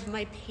care of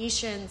my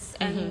patients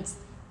and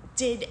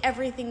did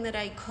everything that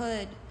I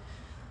could.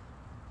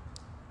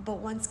 But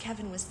once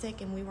Kevin was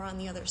sick and we were on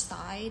the other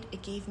side,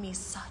 it gave me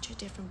such a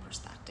different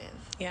perspective.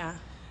 Yeah.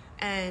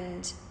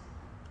 And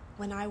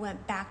when I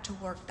went back to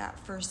work that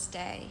first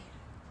day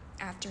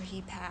after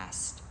he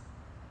passed,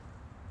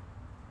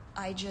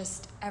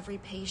 every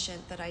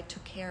patient that I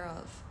took care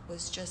of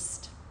was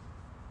just,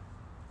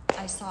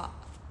 I saw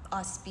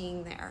us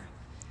being there.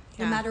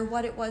 Yeah. No matter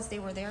what it was they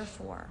were there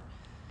for.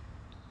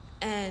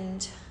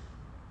 And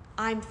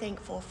I'm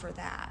thankful for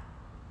that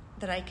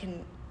I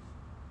can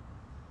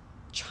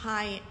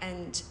try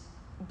and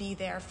be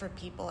there for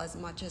people as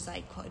much as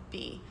I could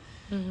be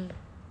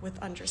with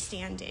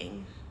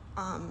understanding.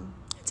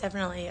 It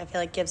definitely, I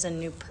feel like, gives a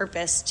new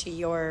purpose to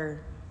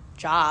your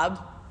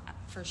job.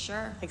 For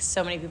sure. Like,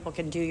 so many people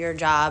can do your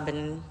job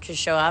and just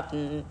show up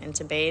and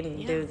intubate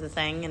and do the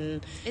thing.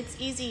 And it's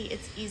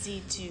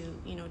easy to,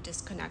 you know,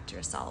 disconnect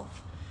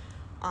yourself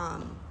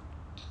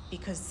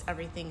because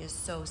everything is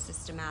so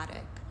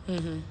systematic.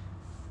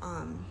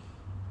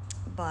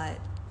 But,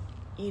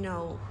 you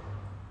know,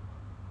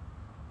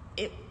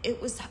 it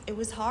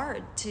was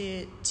hard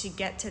to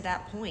get to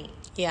that point.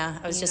 Yeah,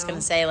 I was just going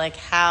to say, like,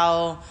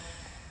 how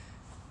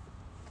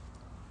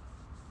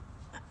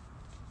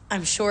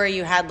I'm sure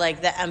you had,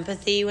 like, the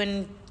empathy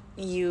when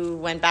you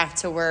went back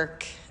to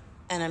work,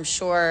 and I'm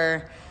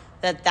sure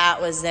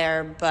that was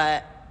there,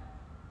 but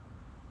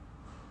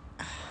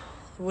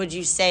would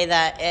you say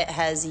that it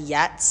has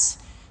yet?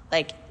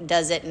 Like,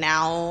 does it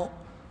now?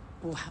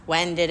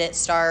 When did it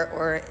start,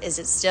 or is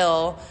it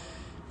still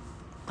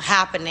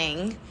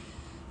happening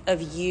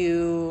of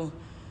you?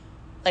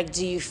 Like,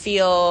 do you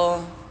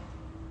feel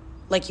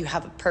like you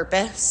have a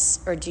purpose,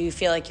 or do you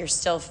feel like you're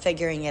still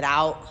figuring it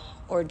out?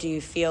 Or do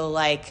you feel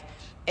like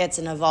it's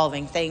an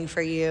evolving thing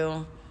for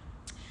you?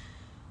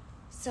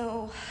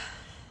 So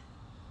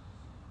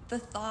the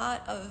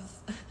thought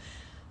of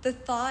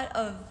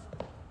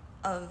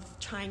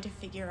trying to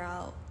figure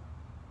out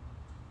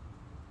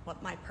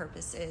what my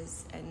purpose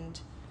is, and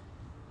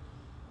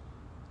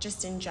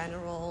just in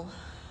general,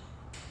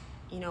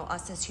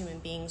 us as human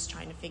beings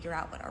trying to figure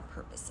out what our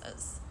purpose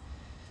is.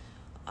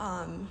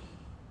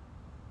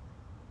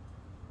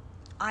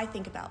 I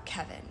think about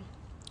Kevin,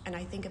 and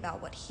I think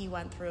about what he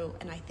went through,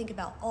 and I think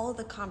about all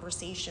the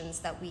conversations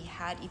that we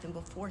had even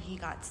before he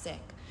got sick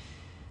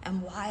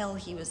and while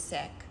he was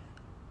sick,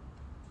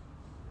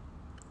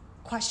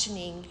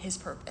 questioning his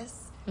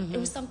purpose. It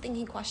was something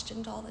he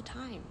questioned all the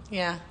time.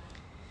 Yeah.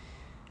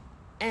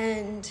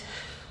 And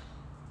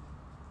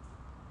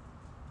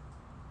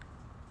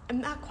I'm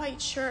not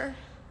quite sure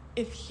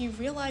if he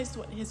realized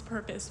what his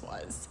purpose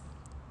was.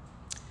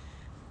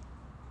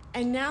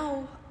 And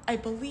now I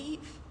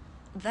believe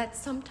that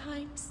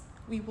sometimes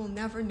we will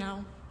never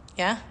know.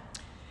 Yeah.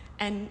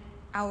 And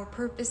our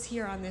purpose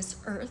here on this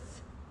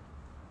earth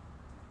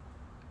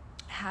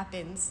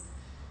happens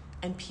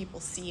and people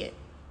see it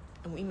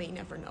and we may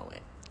never know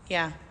it.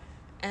 Yeah.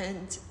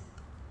 And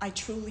I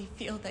truly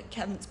feel that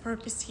Kevin's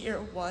purpose here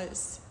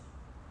was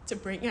to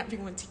bring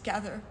everyone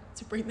together,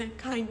 to bring that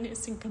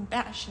kindness and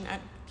compassion out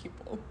of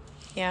people.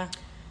 Yeah.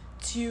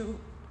 To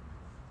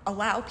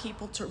allow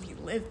people to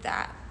relive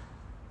that,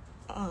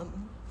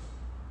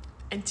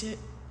 and to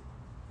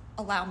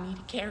allow me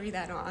to carry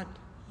that on,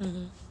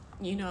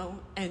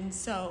 and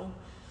so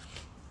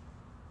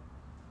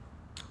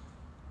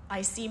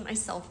I see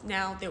myself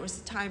now. There was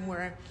a time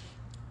where,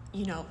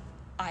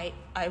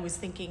 I was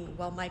thinking,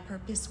 well, my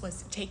purpose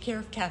was to take care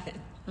of Kevin.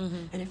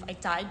 And if I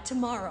died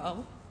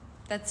tomorrow,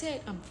 that's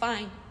it. I'm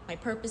fine. My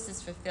purpose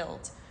is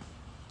fulfilled.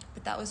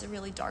 But that was a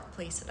really dark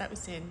place that I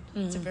was in.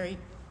 It's a very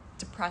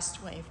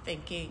depressed way of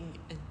thinking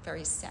and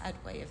very sad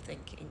way of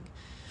thinking.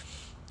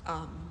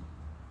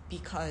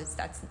 Because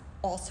that's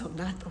also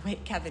not the way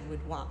Kevin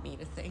would want me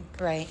to think.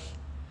 Right.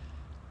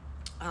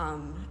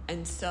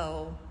 And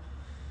so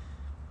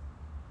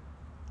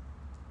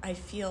I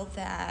feel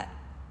that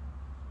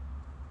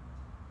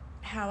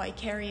how I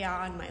carry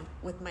on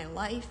with my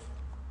life,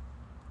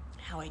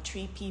 how I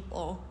treat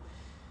people,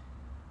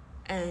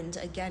 and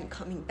again,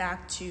 coming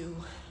back to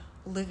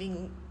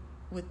living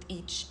with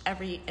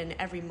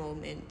every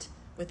moment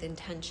with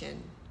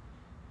intention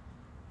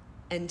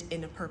and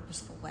in a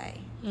purposeful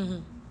way,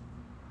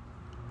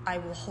 I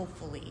will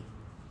hopefully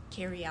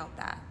carry out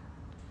that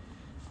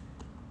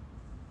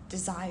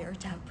desire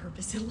to have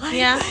purpose in life.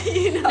 Yeah.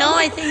 No,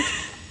 I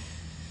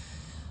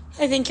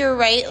think you're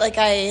right. Like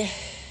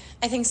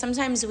I think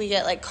sometimes we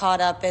get like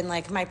caught up in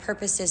like, my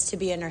purpose is to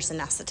be a nurse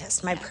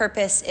anesthetist. My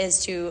purpose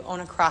is to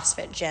own a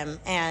CrossFit gym.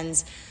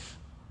 And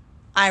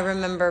I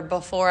remember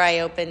before I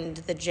opened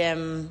the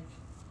gym,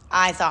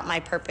 I thought my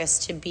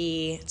purpose to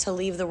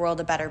leave the world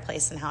a better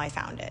place than how I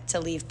found it,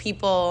 to leave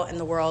people in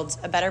the world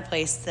a better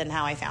place than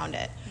how I found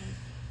it.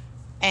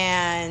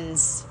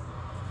 And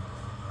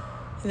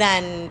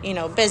then,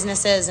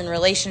 businesses and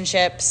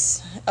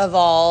relationships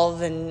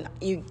evolve, and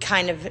you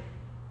kind of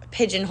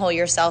pigeonhole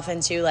yourself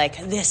into like,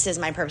 this is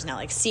my purpose now,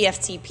 like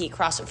CFTP,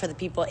 CrossFit for the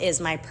People, is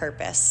my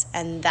purpose.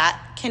 And that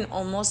can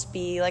almost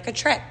be like a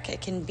trick. It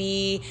can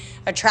be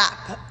a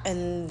trap.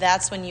 And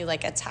that's when you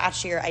like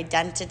attach your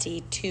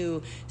identity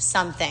to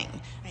something,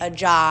 a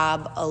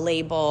job, a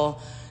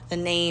label, the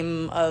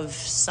name of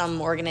some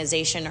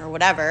organization or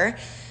whatever.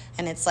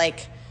 And it's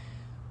like,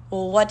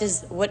 well, what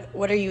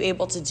are you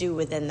able to do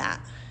within that?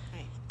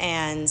 Right.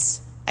 And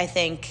I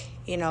think,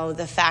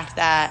 the fact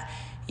that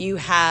you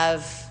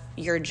have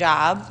your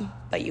job,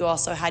 but you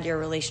also had your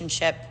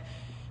relationship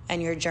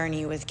and your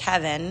journey with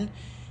Kevin,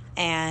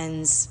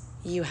 and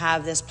you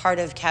have this part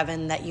of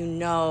Kevin that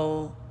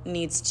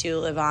needs to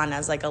live on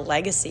as like a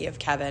legacy of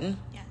Kevin.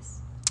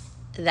 Yes.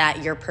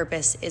 That your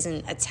purpose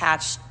isn't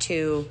attached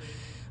to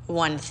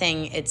one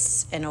thing,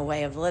 it's in a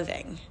way of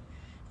living.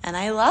 And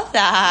I love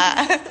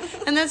that.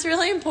 And that's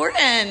really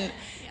important. Yeah.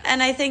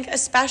 And I think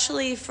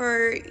especially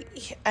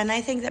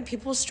I think that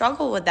people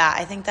struggle with that.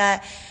 I think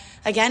that,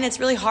 again, it's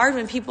really hard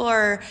when people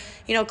are,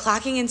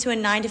 clocking into a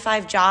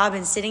 9-to-5 job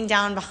and sitting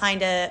down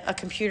behind a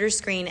computer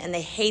screen, and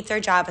they hate their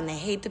job and they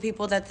hate the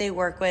people that they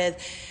work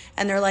with.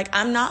 And they're like,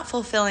 I'm not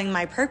fulfilling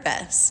my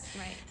purpose.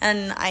 Right.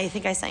 And I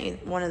think I sent you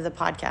one of the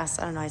podcasts.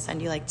 I don't know, I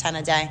send you like 10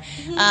 a day.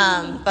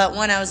 But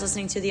one I was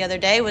listening to the other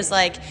day was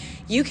like,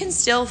 you can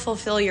still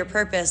fulfill your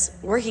purpose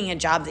working a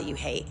job that you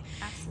hate.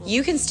 Absolutely.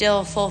 You can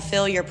still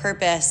fulfill your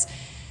purpose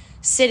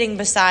sitting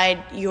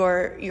beside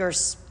your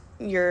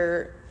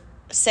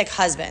sick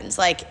husbands.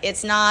 Like,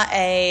 it's not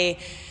a,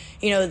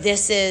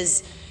 this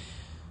is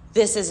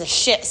a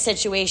shit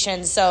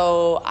situation,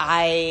 so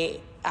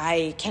I'm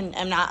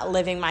not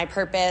living my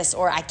purpose,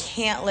 or I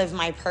can't live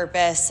my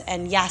purpose.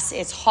 And yes,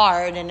 it's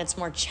hard and it's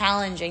more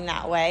challenging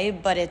that way,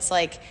 but it's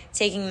like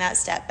taking that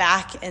step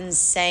back and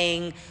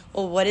saying,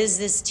 well, what is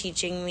this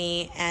teaching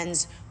me,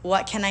 and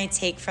what can I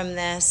take from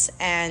this,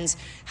 and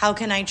how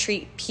can I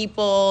treat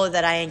people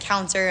that I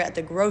encounter at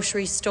the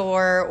grocery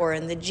store or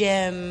in the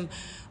gym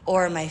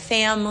or my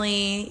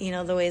family,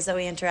 the ways that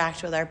we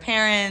interact with our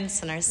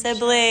parents and our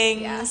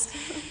siblings. Yes.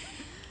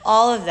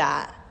 All of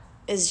that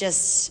is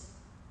just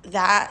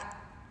that,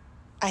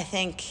 I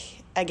think,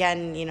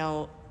 again,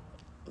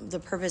 the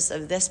purpose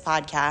of this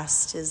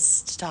podcast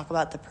is to talk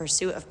about the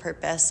pursuit of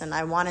purpose. And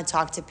I want to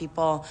talk to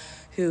people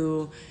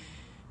who,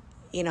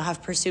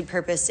 have pursued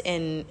purpose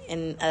in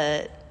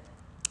a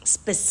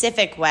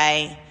specific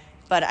way.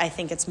 But I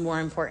think it's more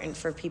important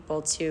for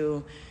people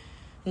to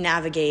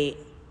navigate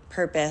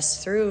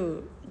purpose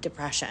through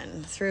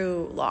depression,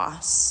 through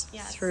loss,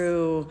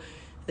 through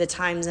the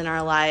times in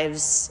our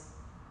lives,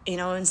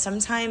 and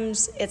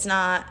sometimes it's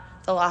not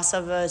the loss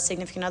of a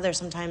significant other.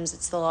 Sometimes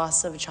it's the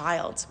loss of a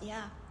child.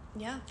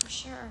 Yeah, for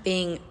sure.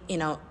 Being,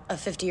 a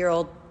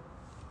 50-year-old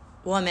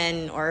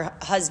woman or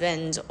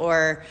husband,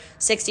 or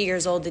 60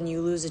 years old, and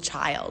you lose a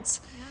child.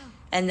 Yeah.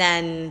 And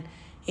then,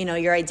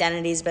 your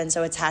identity's been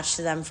so attached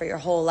to them for your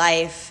whole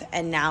life.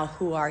 And now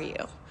who are you?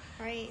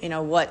 Right.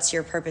 What's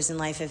your purpose in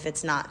life if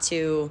it's not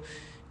to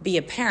be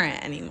a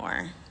parent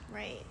anymore?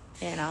 Right.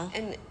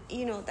 And,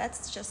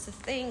 that's just the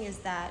thing, is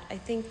that I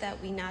think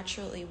that we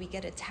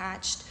get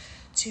attached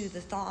to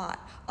the thought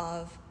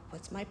of,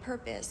 what's my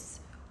purpose?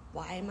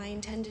 Why am I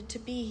intended to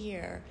be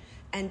here?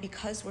 And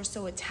because we're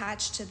so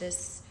attached to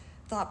this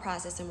thought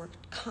process and we're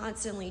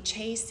constantly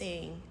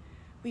chasing,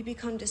 we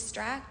become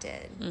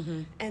distracted.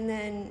 Mm-hmm. And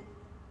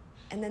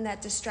then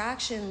that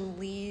distraction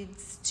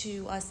leads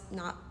to us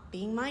not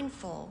being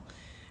mindful.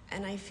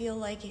 And I feel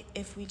like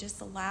if we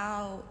just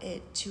allow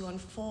it to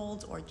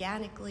unfold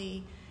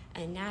organically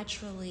and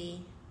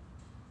naturally,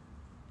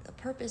 the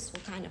purpose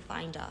will kind of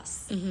find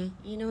us. Mm-hmm.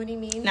 You know what I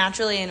mean?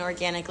 Naturally and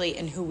organically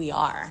in who we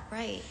are.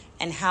 Right.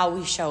 And how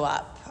we show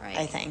up, right.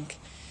 I think.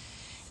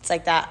 It's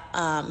like that,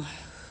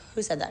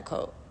 who said that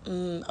quote?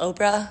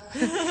 Oprah?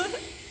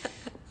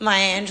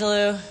 Maya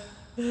Angelou.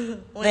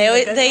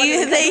 They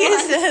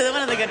use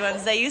one of the good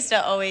ones. They used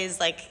to always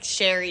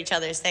share each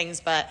other's things,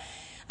 but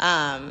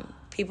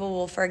people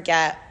will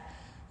forget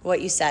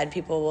what you said.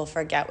 People will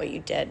forget what you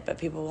did, but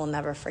people will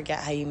never forget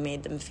how you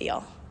made them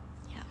feel.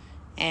 Yeah.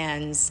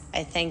 And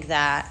I think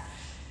that,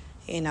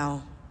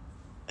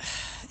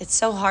 it's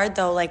so hard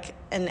though,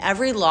 and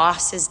every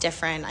loss is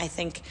different. I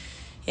think,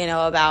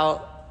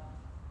 about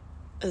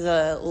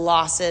the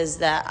losses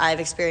that I've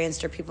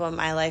experienced or people in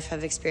my life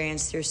have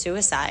experienced through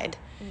suicide.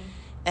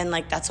 And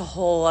that's a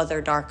whole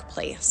other dark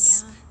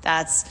place.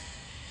 Yeah.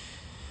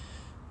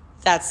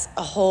 That's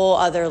a whole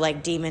other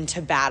demon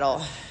to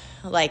battle,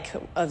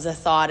 of the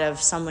thought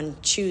of someone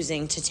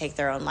choosing to take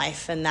their own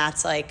life. And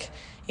that's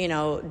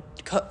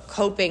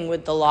coping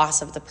with the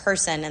loss of the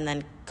person, and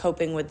then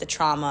coping with the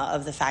trauma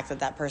of the fact that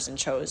that person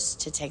chose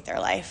to take their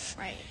life.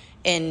 Right.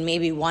 In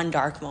maybe one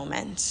dark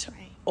moment.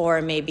 Right.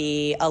 Or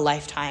maybe a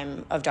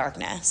lifetime of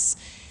darkness.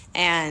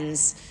 And,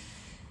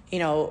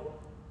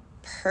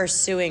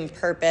 pursuing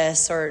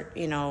purpose or,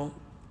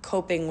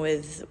 coping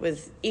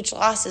with each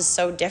loss is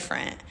so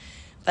different.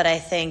 But I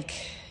think,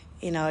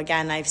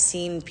 again, I've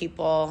seen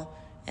people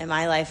in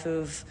my life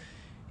who've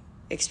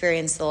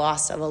experienced the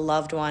loss of a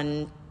loved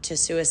one to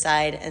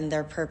suicide, and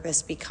their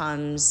purpose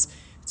becomes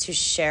to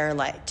share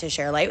light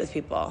with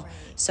people. Right.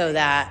 So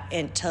that,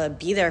 and to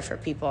be there for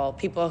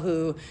people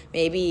who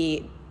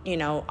maybe,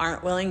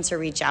 aren't willing to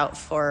reach out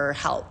for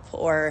help,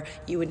 or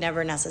you would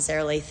never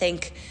necessarily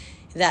think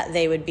that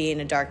they would be in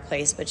a dark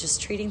place, but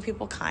just treating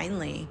people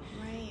kindly.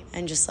 Right.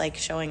 And just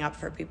showing up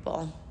for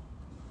people.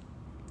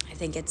 I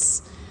think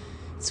it's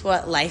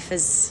what life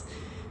is,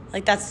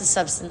 that's the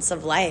substance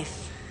of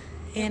life,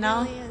 It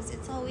really is.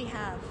 It's all we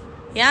have.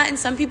 Yeah, and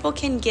some people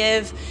can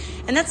give,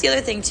 and that's the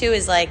other thing too,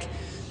 is I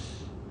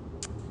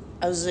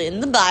was in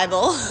the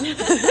Bible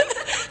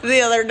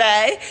the other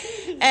day,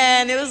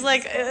 and it was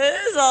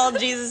all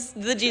Jesus,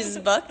 the Jesus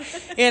book,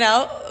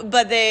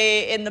 but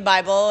in the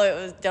Bible, it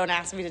was, don't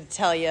ask me to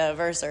tell you a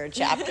verse or a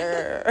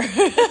chapter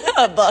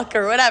or a book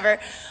or whatever,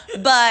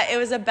 but it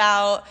was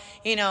about,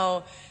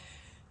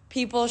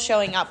 people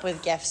showing up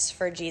with gifts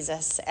for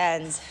Jesus,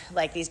 and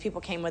these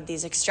people came with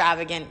these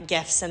extravagant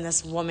gifts, and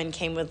this woman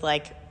came with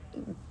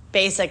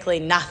basically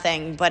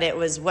nothing, but it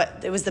was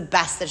the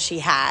best that she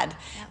had. Yep.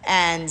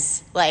 And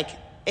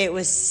it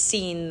was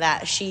seen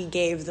that she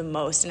gave the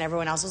most, and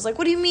everyone else was like,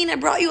 what do you mean I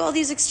brought you all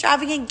these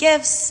extravagant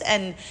gifts?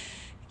 And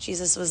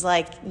Jesus was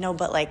like, no,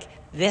 but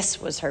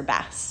this was her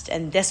best,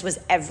 and this was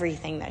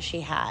everything that she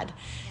had. Yep.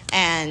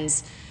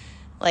 And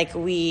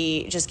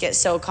we just get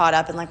so caught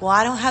up in well,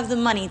 I don't have the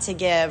money to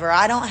give, or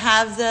I don't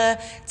have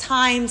the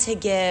time to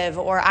give,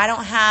 or I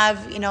don't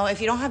have,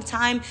 if you don't have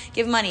time,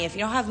 give money. If you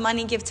don't have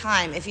money, give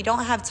time. If you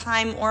don't have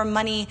time or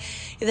money,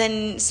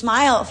 then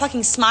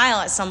fucking smile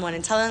at someone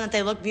and tell them that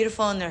they look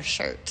beautiful in their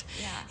shirt.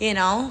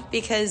 Yeah.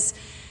 Because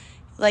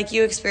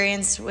you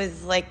experienced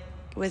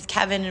with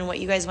Kevin and what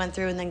you guys went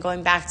through, and then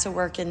going back to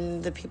work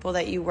and the people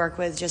that you work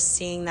with, just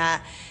seeing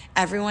that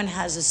everyone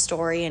has a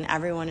story and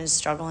everyone is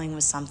struggling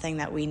with something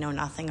that we know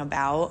nothing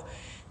about.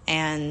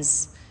 And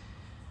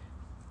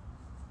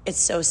it's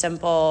so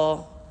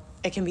simple.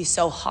 It can be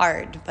so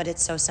hard, but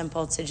it's so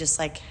simple to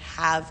just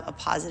have a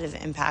positive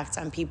impact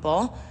on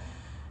people,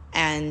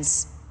 and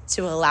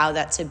to allow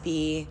that to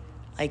be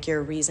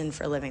your reason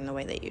for living the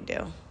way that you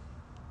do.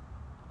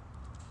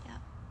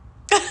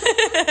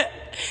 Yeah.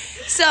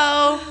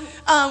 So,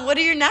 what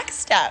are your next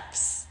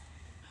steps?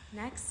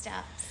 Next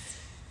steps.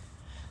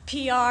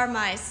 PR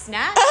my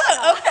snatch.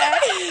 Oh, okay.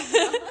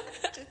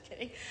 Just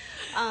kidding.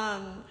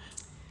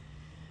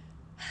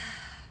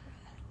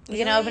 You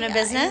gonna open a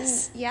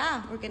business?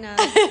 We're gonna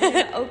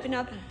open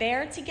up a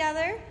bear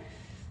together.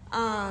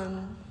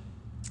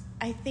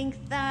 I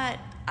think that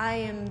I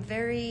am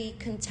very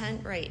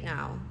content right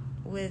now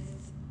with,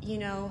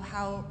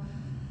 how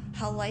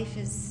life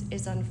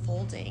is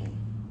unfolding.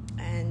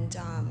 And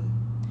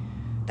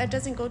that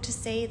doesn't go to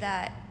say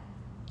that,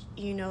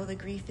 the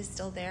grief is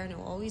still there and it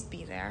will always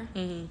be there,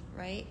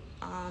 right?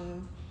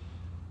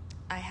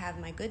 I have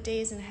my good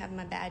days and I have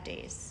my bad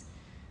days.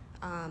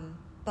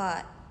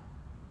 But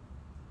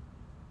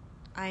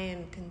I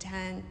am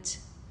content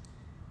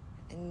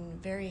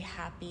and very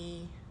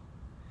happy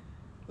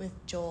with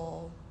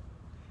Joel,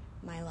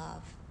 my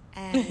love.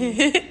 And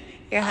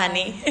your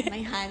honey.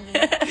 My honey.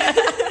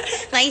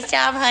 Nice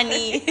job,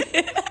 honey.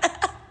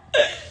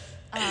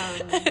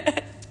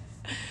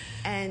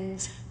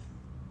 And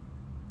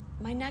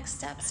my next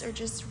steps are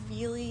just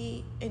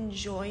really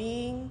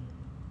enjoying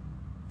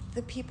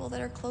the people that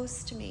are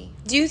close to me.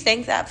 Do you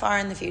think that far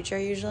in the future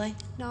usually?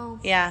 No.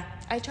 Yeah.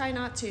 I try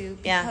not to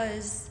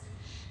because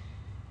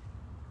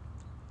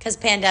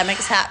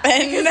pandemics happen.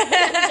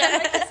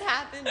 Pandemic has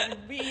happened and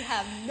we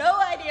have no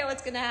idea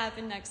what's going to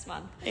happen next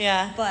month.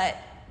 Yeah.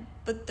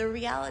 But the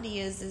reality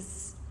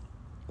is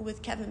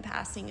with Kevin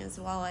passing as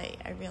well,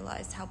 I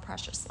realized how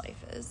precious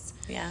life is.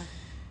 Yeah.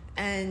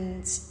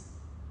 And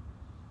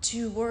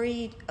to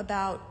worry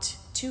about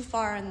too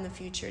far in the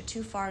future,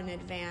 too far in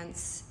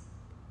advance,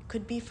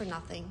 could be for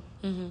nothing.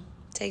 Mm-hmm.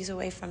 Takes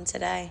away from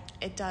today.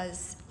 It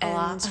does. A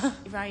lot.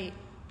 Right.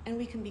 And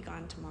we can be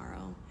gone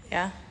tomorrow.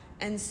 Yeah.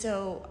 And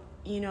so,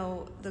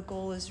 the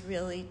goal is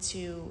really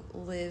to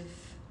live.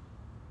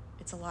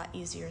 It's a lot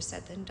easier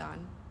said than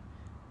done,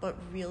 but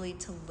really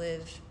to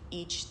live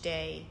each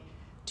day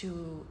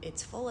to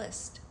its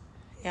fullest.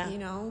 Yeah.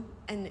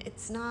 And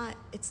it's not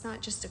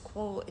just a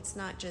quote. It's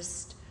not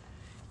just,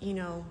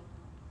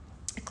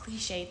 a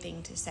cliche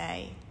thing to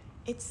say.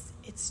 It's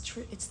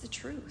true. It's the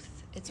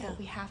truth. It's what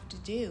we have to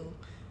do.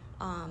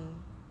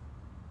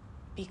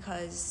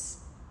 Because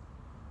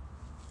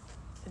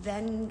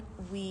then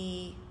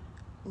we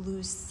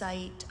lose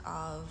sight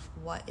of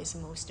what is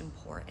most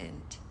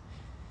important.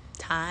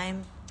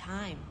 Time.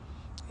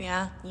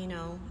 Yeah.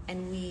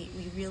 And we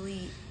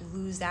really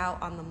lose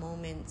out on the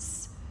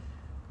moments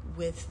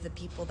with the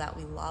people that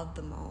we love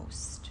the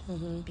most,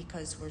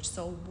 because we're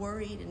so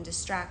worried and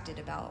distracted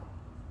about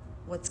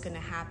what's going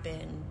to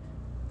happen,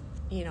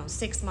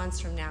 6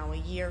 months from now, a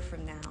year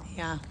from now.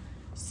 Yeah.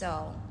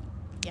 So,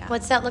 yeah.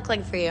 What's that look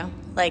like for you?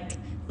 Like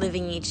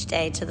living each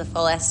day to the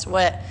fullest?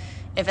 What,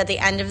 if at the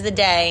end of the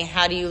day,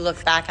 how do you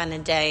look back on a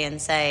day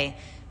and say,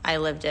 I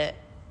lived it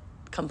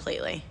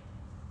completely?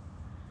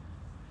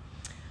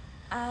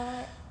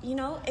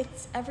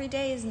 It's every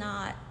day is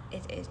not,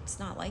 it's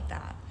not like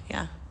that.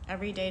 Yeah.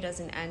 Every day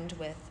doesn't end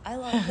with, I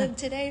live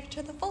today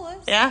to the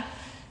fullest. Yeah.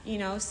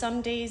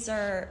 Some days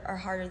are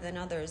harder than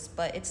others,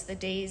 but it's the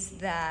days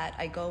that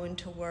I go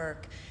into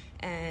work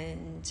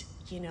and,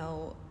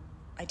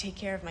 I take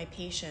care of my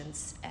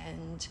patients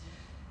and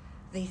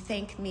they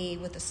thank me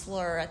with a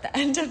slur at the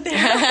end of their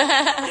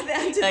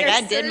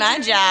I did my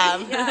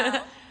job.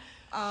 Yeah.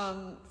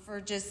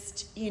 For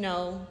just,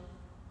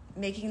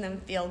 making them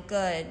feel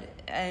good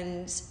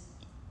and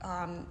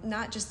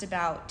not just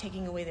about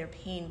taking away their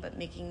pain, but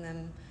making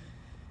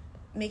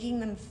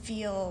them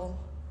feel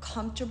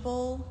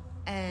comfortable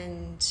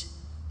and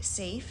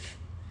safe.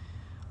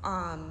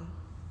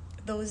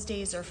 Those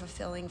days are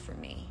fulfilling for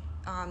me.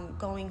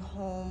 Going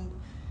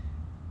home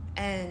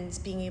and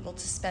being able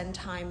to spend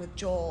time with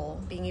Joel,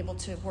 being able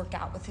to work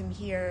out with him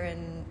here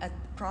and at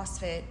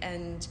CrossFit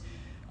and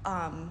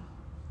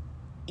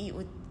eat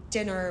with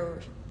dinner,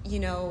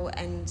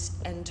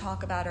 and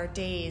talk about our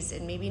days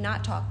and maybe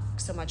not talk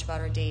so much about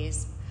our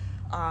days,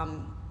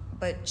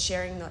 but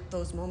sharing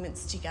those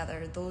moments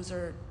together. Those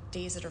are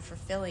days that are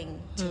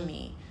fulfilling to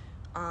me.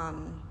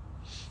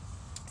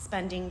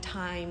 Spending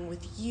time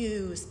with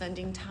you,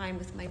 spending time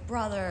with my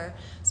brother,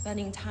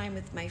 spending time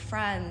with my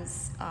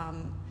friends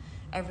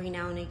every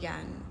now and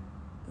again.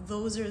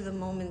 Those are the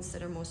moments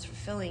that are most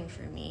fulfilling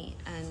for me.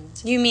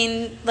 And you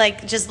mean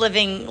like just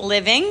living?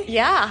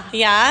 Yeah.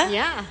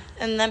 Yeah.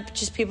 And then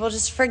people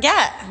just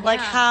forget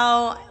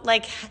how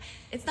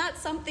it's not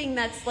something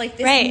that's like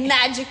this right.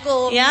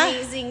 magical,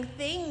 amazing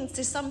thing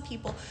to some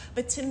people,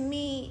 but to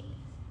me,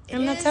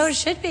 that's how it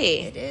should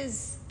be. It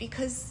is,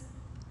 because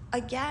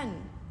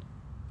again,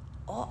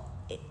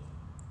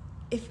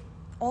 if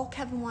all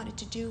Kevin wanted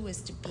to do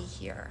was to be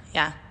here.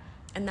 Yeah.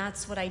 And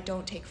that's what I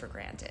don't take for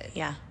granted.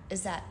 Yeah.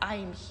 Is that I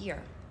am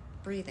here,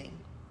 breathing.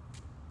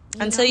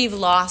 Until you've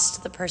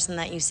lost the person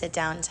that you sit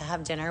down to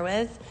have dinner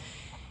with,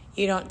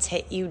 you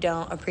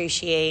don't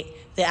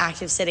appreciate the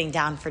act of sitting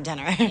down for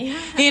dinner.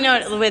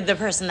 Yeah. With the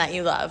person that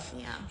you love.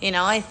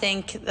 Yeah. I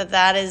think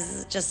that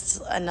is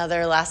just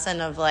another lesson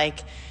of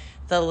like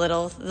the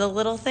little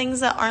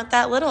things that aren't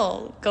that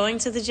little. Going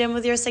to the gym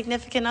with your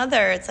significant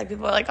other. It's like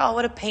people are like, oh,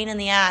 what a pain in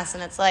the ass.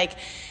 And it's like,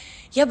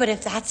 yeah, but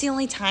if that's the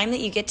only time that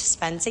you get to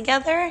spend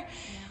together,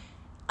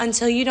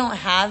 until you don't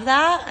have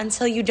that,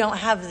 until you don't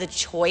have the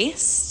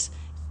choice,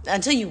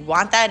 until you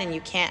want that and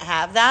you can't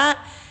have that,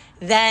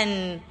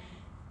 then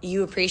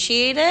you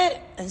appreciate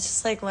it. And it's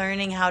just like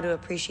learning how to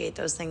appreciate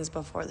those things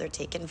before they're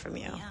taken from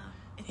you. Yeah,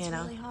 it's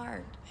really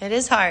hard. It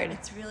is hard.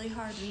 It's really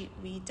hard.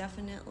 We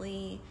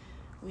definitely,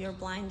 we are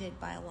blinded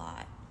by a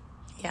lot.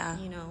 Yeah.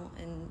 You know,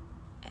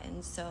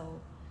 and so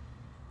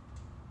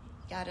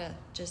you gotta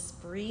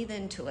just breathe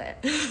into it.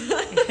 Into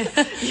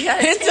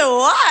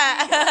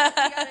what? You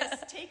gotta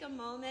take a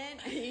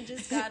moment and you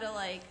just gotta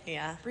like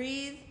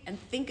breathe and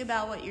think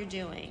about what you're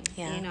doing.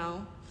 Yeah. You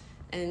know?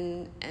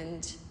 And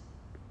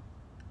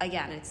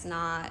again, it's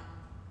not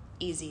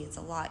easy. It's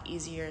a lot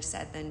easier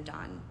said than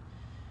done.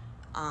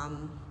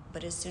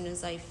 But as soon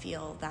as I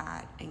feel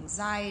that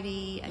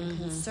anxiety and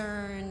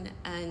concern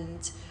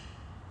and,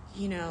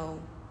 you know,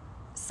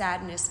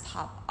 sadness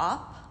pop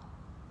up,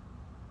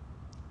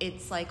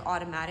 it's like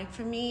automatic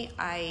for me.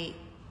 I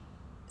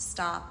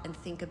stop and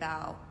think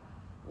about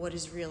what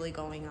is really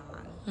going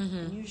on.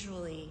 And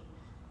usually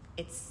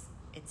it's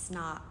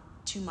not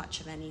too much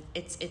of any,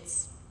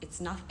 it's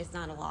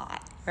not a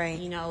lot. Right.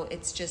 You know,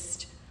 it's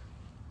just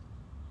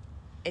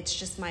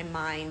my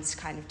mind's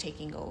kind of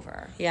taking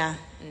over. Yeah.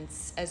 And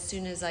it's as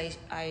soon as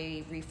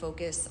I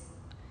refocus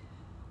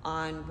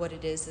on what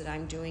it is that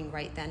I'm doing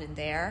right then and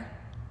there,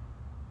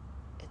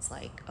 it's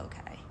like,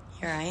 okay,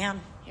 Here I am.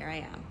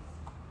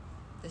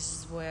 This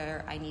is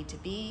where I need to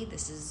be.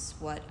 This is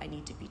what I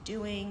need to be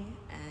doing.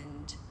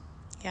 And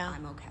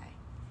I'm okay.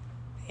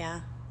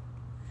 Yeah.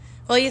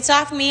 Well, you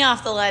talked me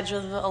off the ledge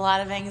with a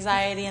lot of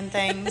anxiety and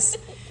things.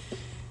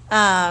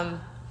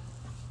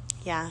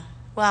 Yeah.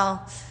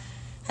 Well,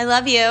 I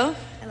love you.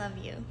 I love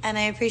you. And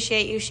I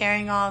appreciate you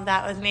sharing all of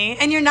that with me.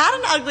 And you're not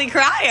an ugly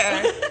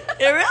crier.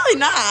 You're really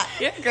not.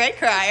 You're a great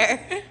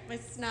crier. My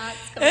snot's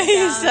coming down.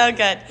 You're so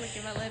good.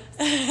 Licking my lips.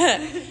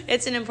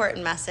 It's an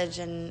important message,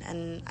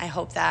 and I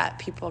hope that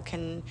people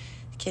can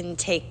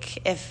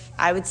take, if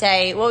I would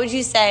say, what would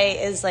you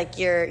say is like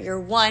your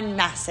one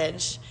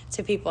message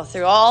to people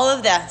through all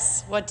of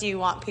this? What do you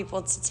want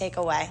people to take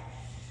away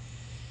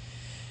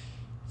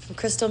from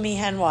Crystal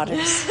Meehan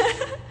Waters?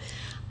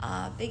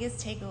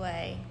 Biggest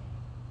takeaway,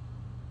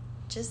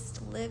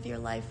 just live your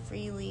life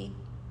freely.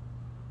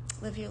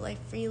 Live your life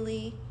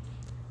freely.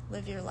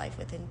 Live your life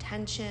with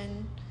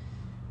intention,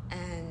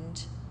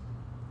 and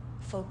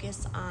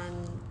focus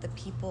on the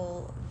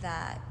people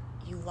that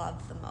you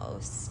love the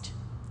most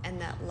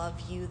and that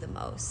love you the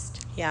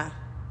most. Yeah.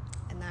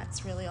 And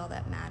that's really all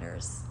that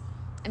matters.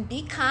 And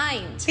be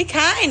kind. Be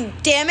kind,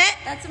 damn it.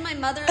 That's what my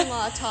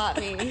mother-in-law taught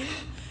me.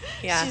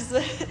 Yeah.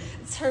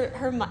 It's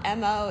her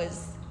MO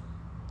is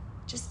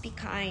just be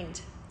kind.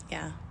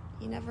 Yeah.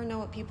 You never know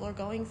what people are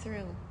going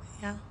through.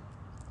 Yeah.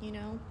 You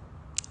know?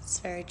 It's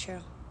very true.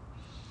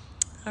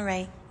 All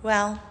right.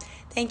 Well,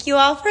 thank you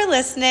all for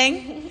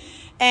listening.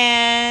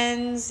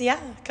 And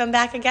come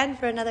back again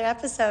for another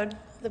episode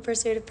of The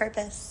Pursuit of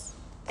Purpose.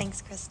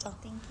 Thanks, Crystal.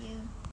 Thank you.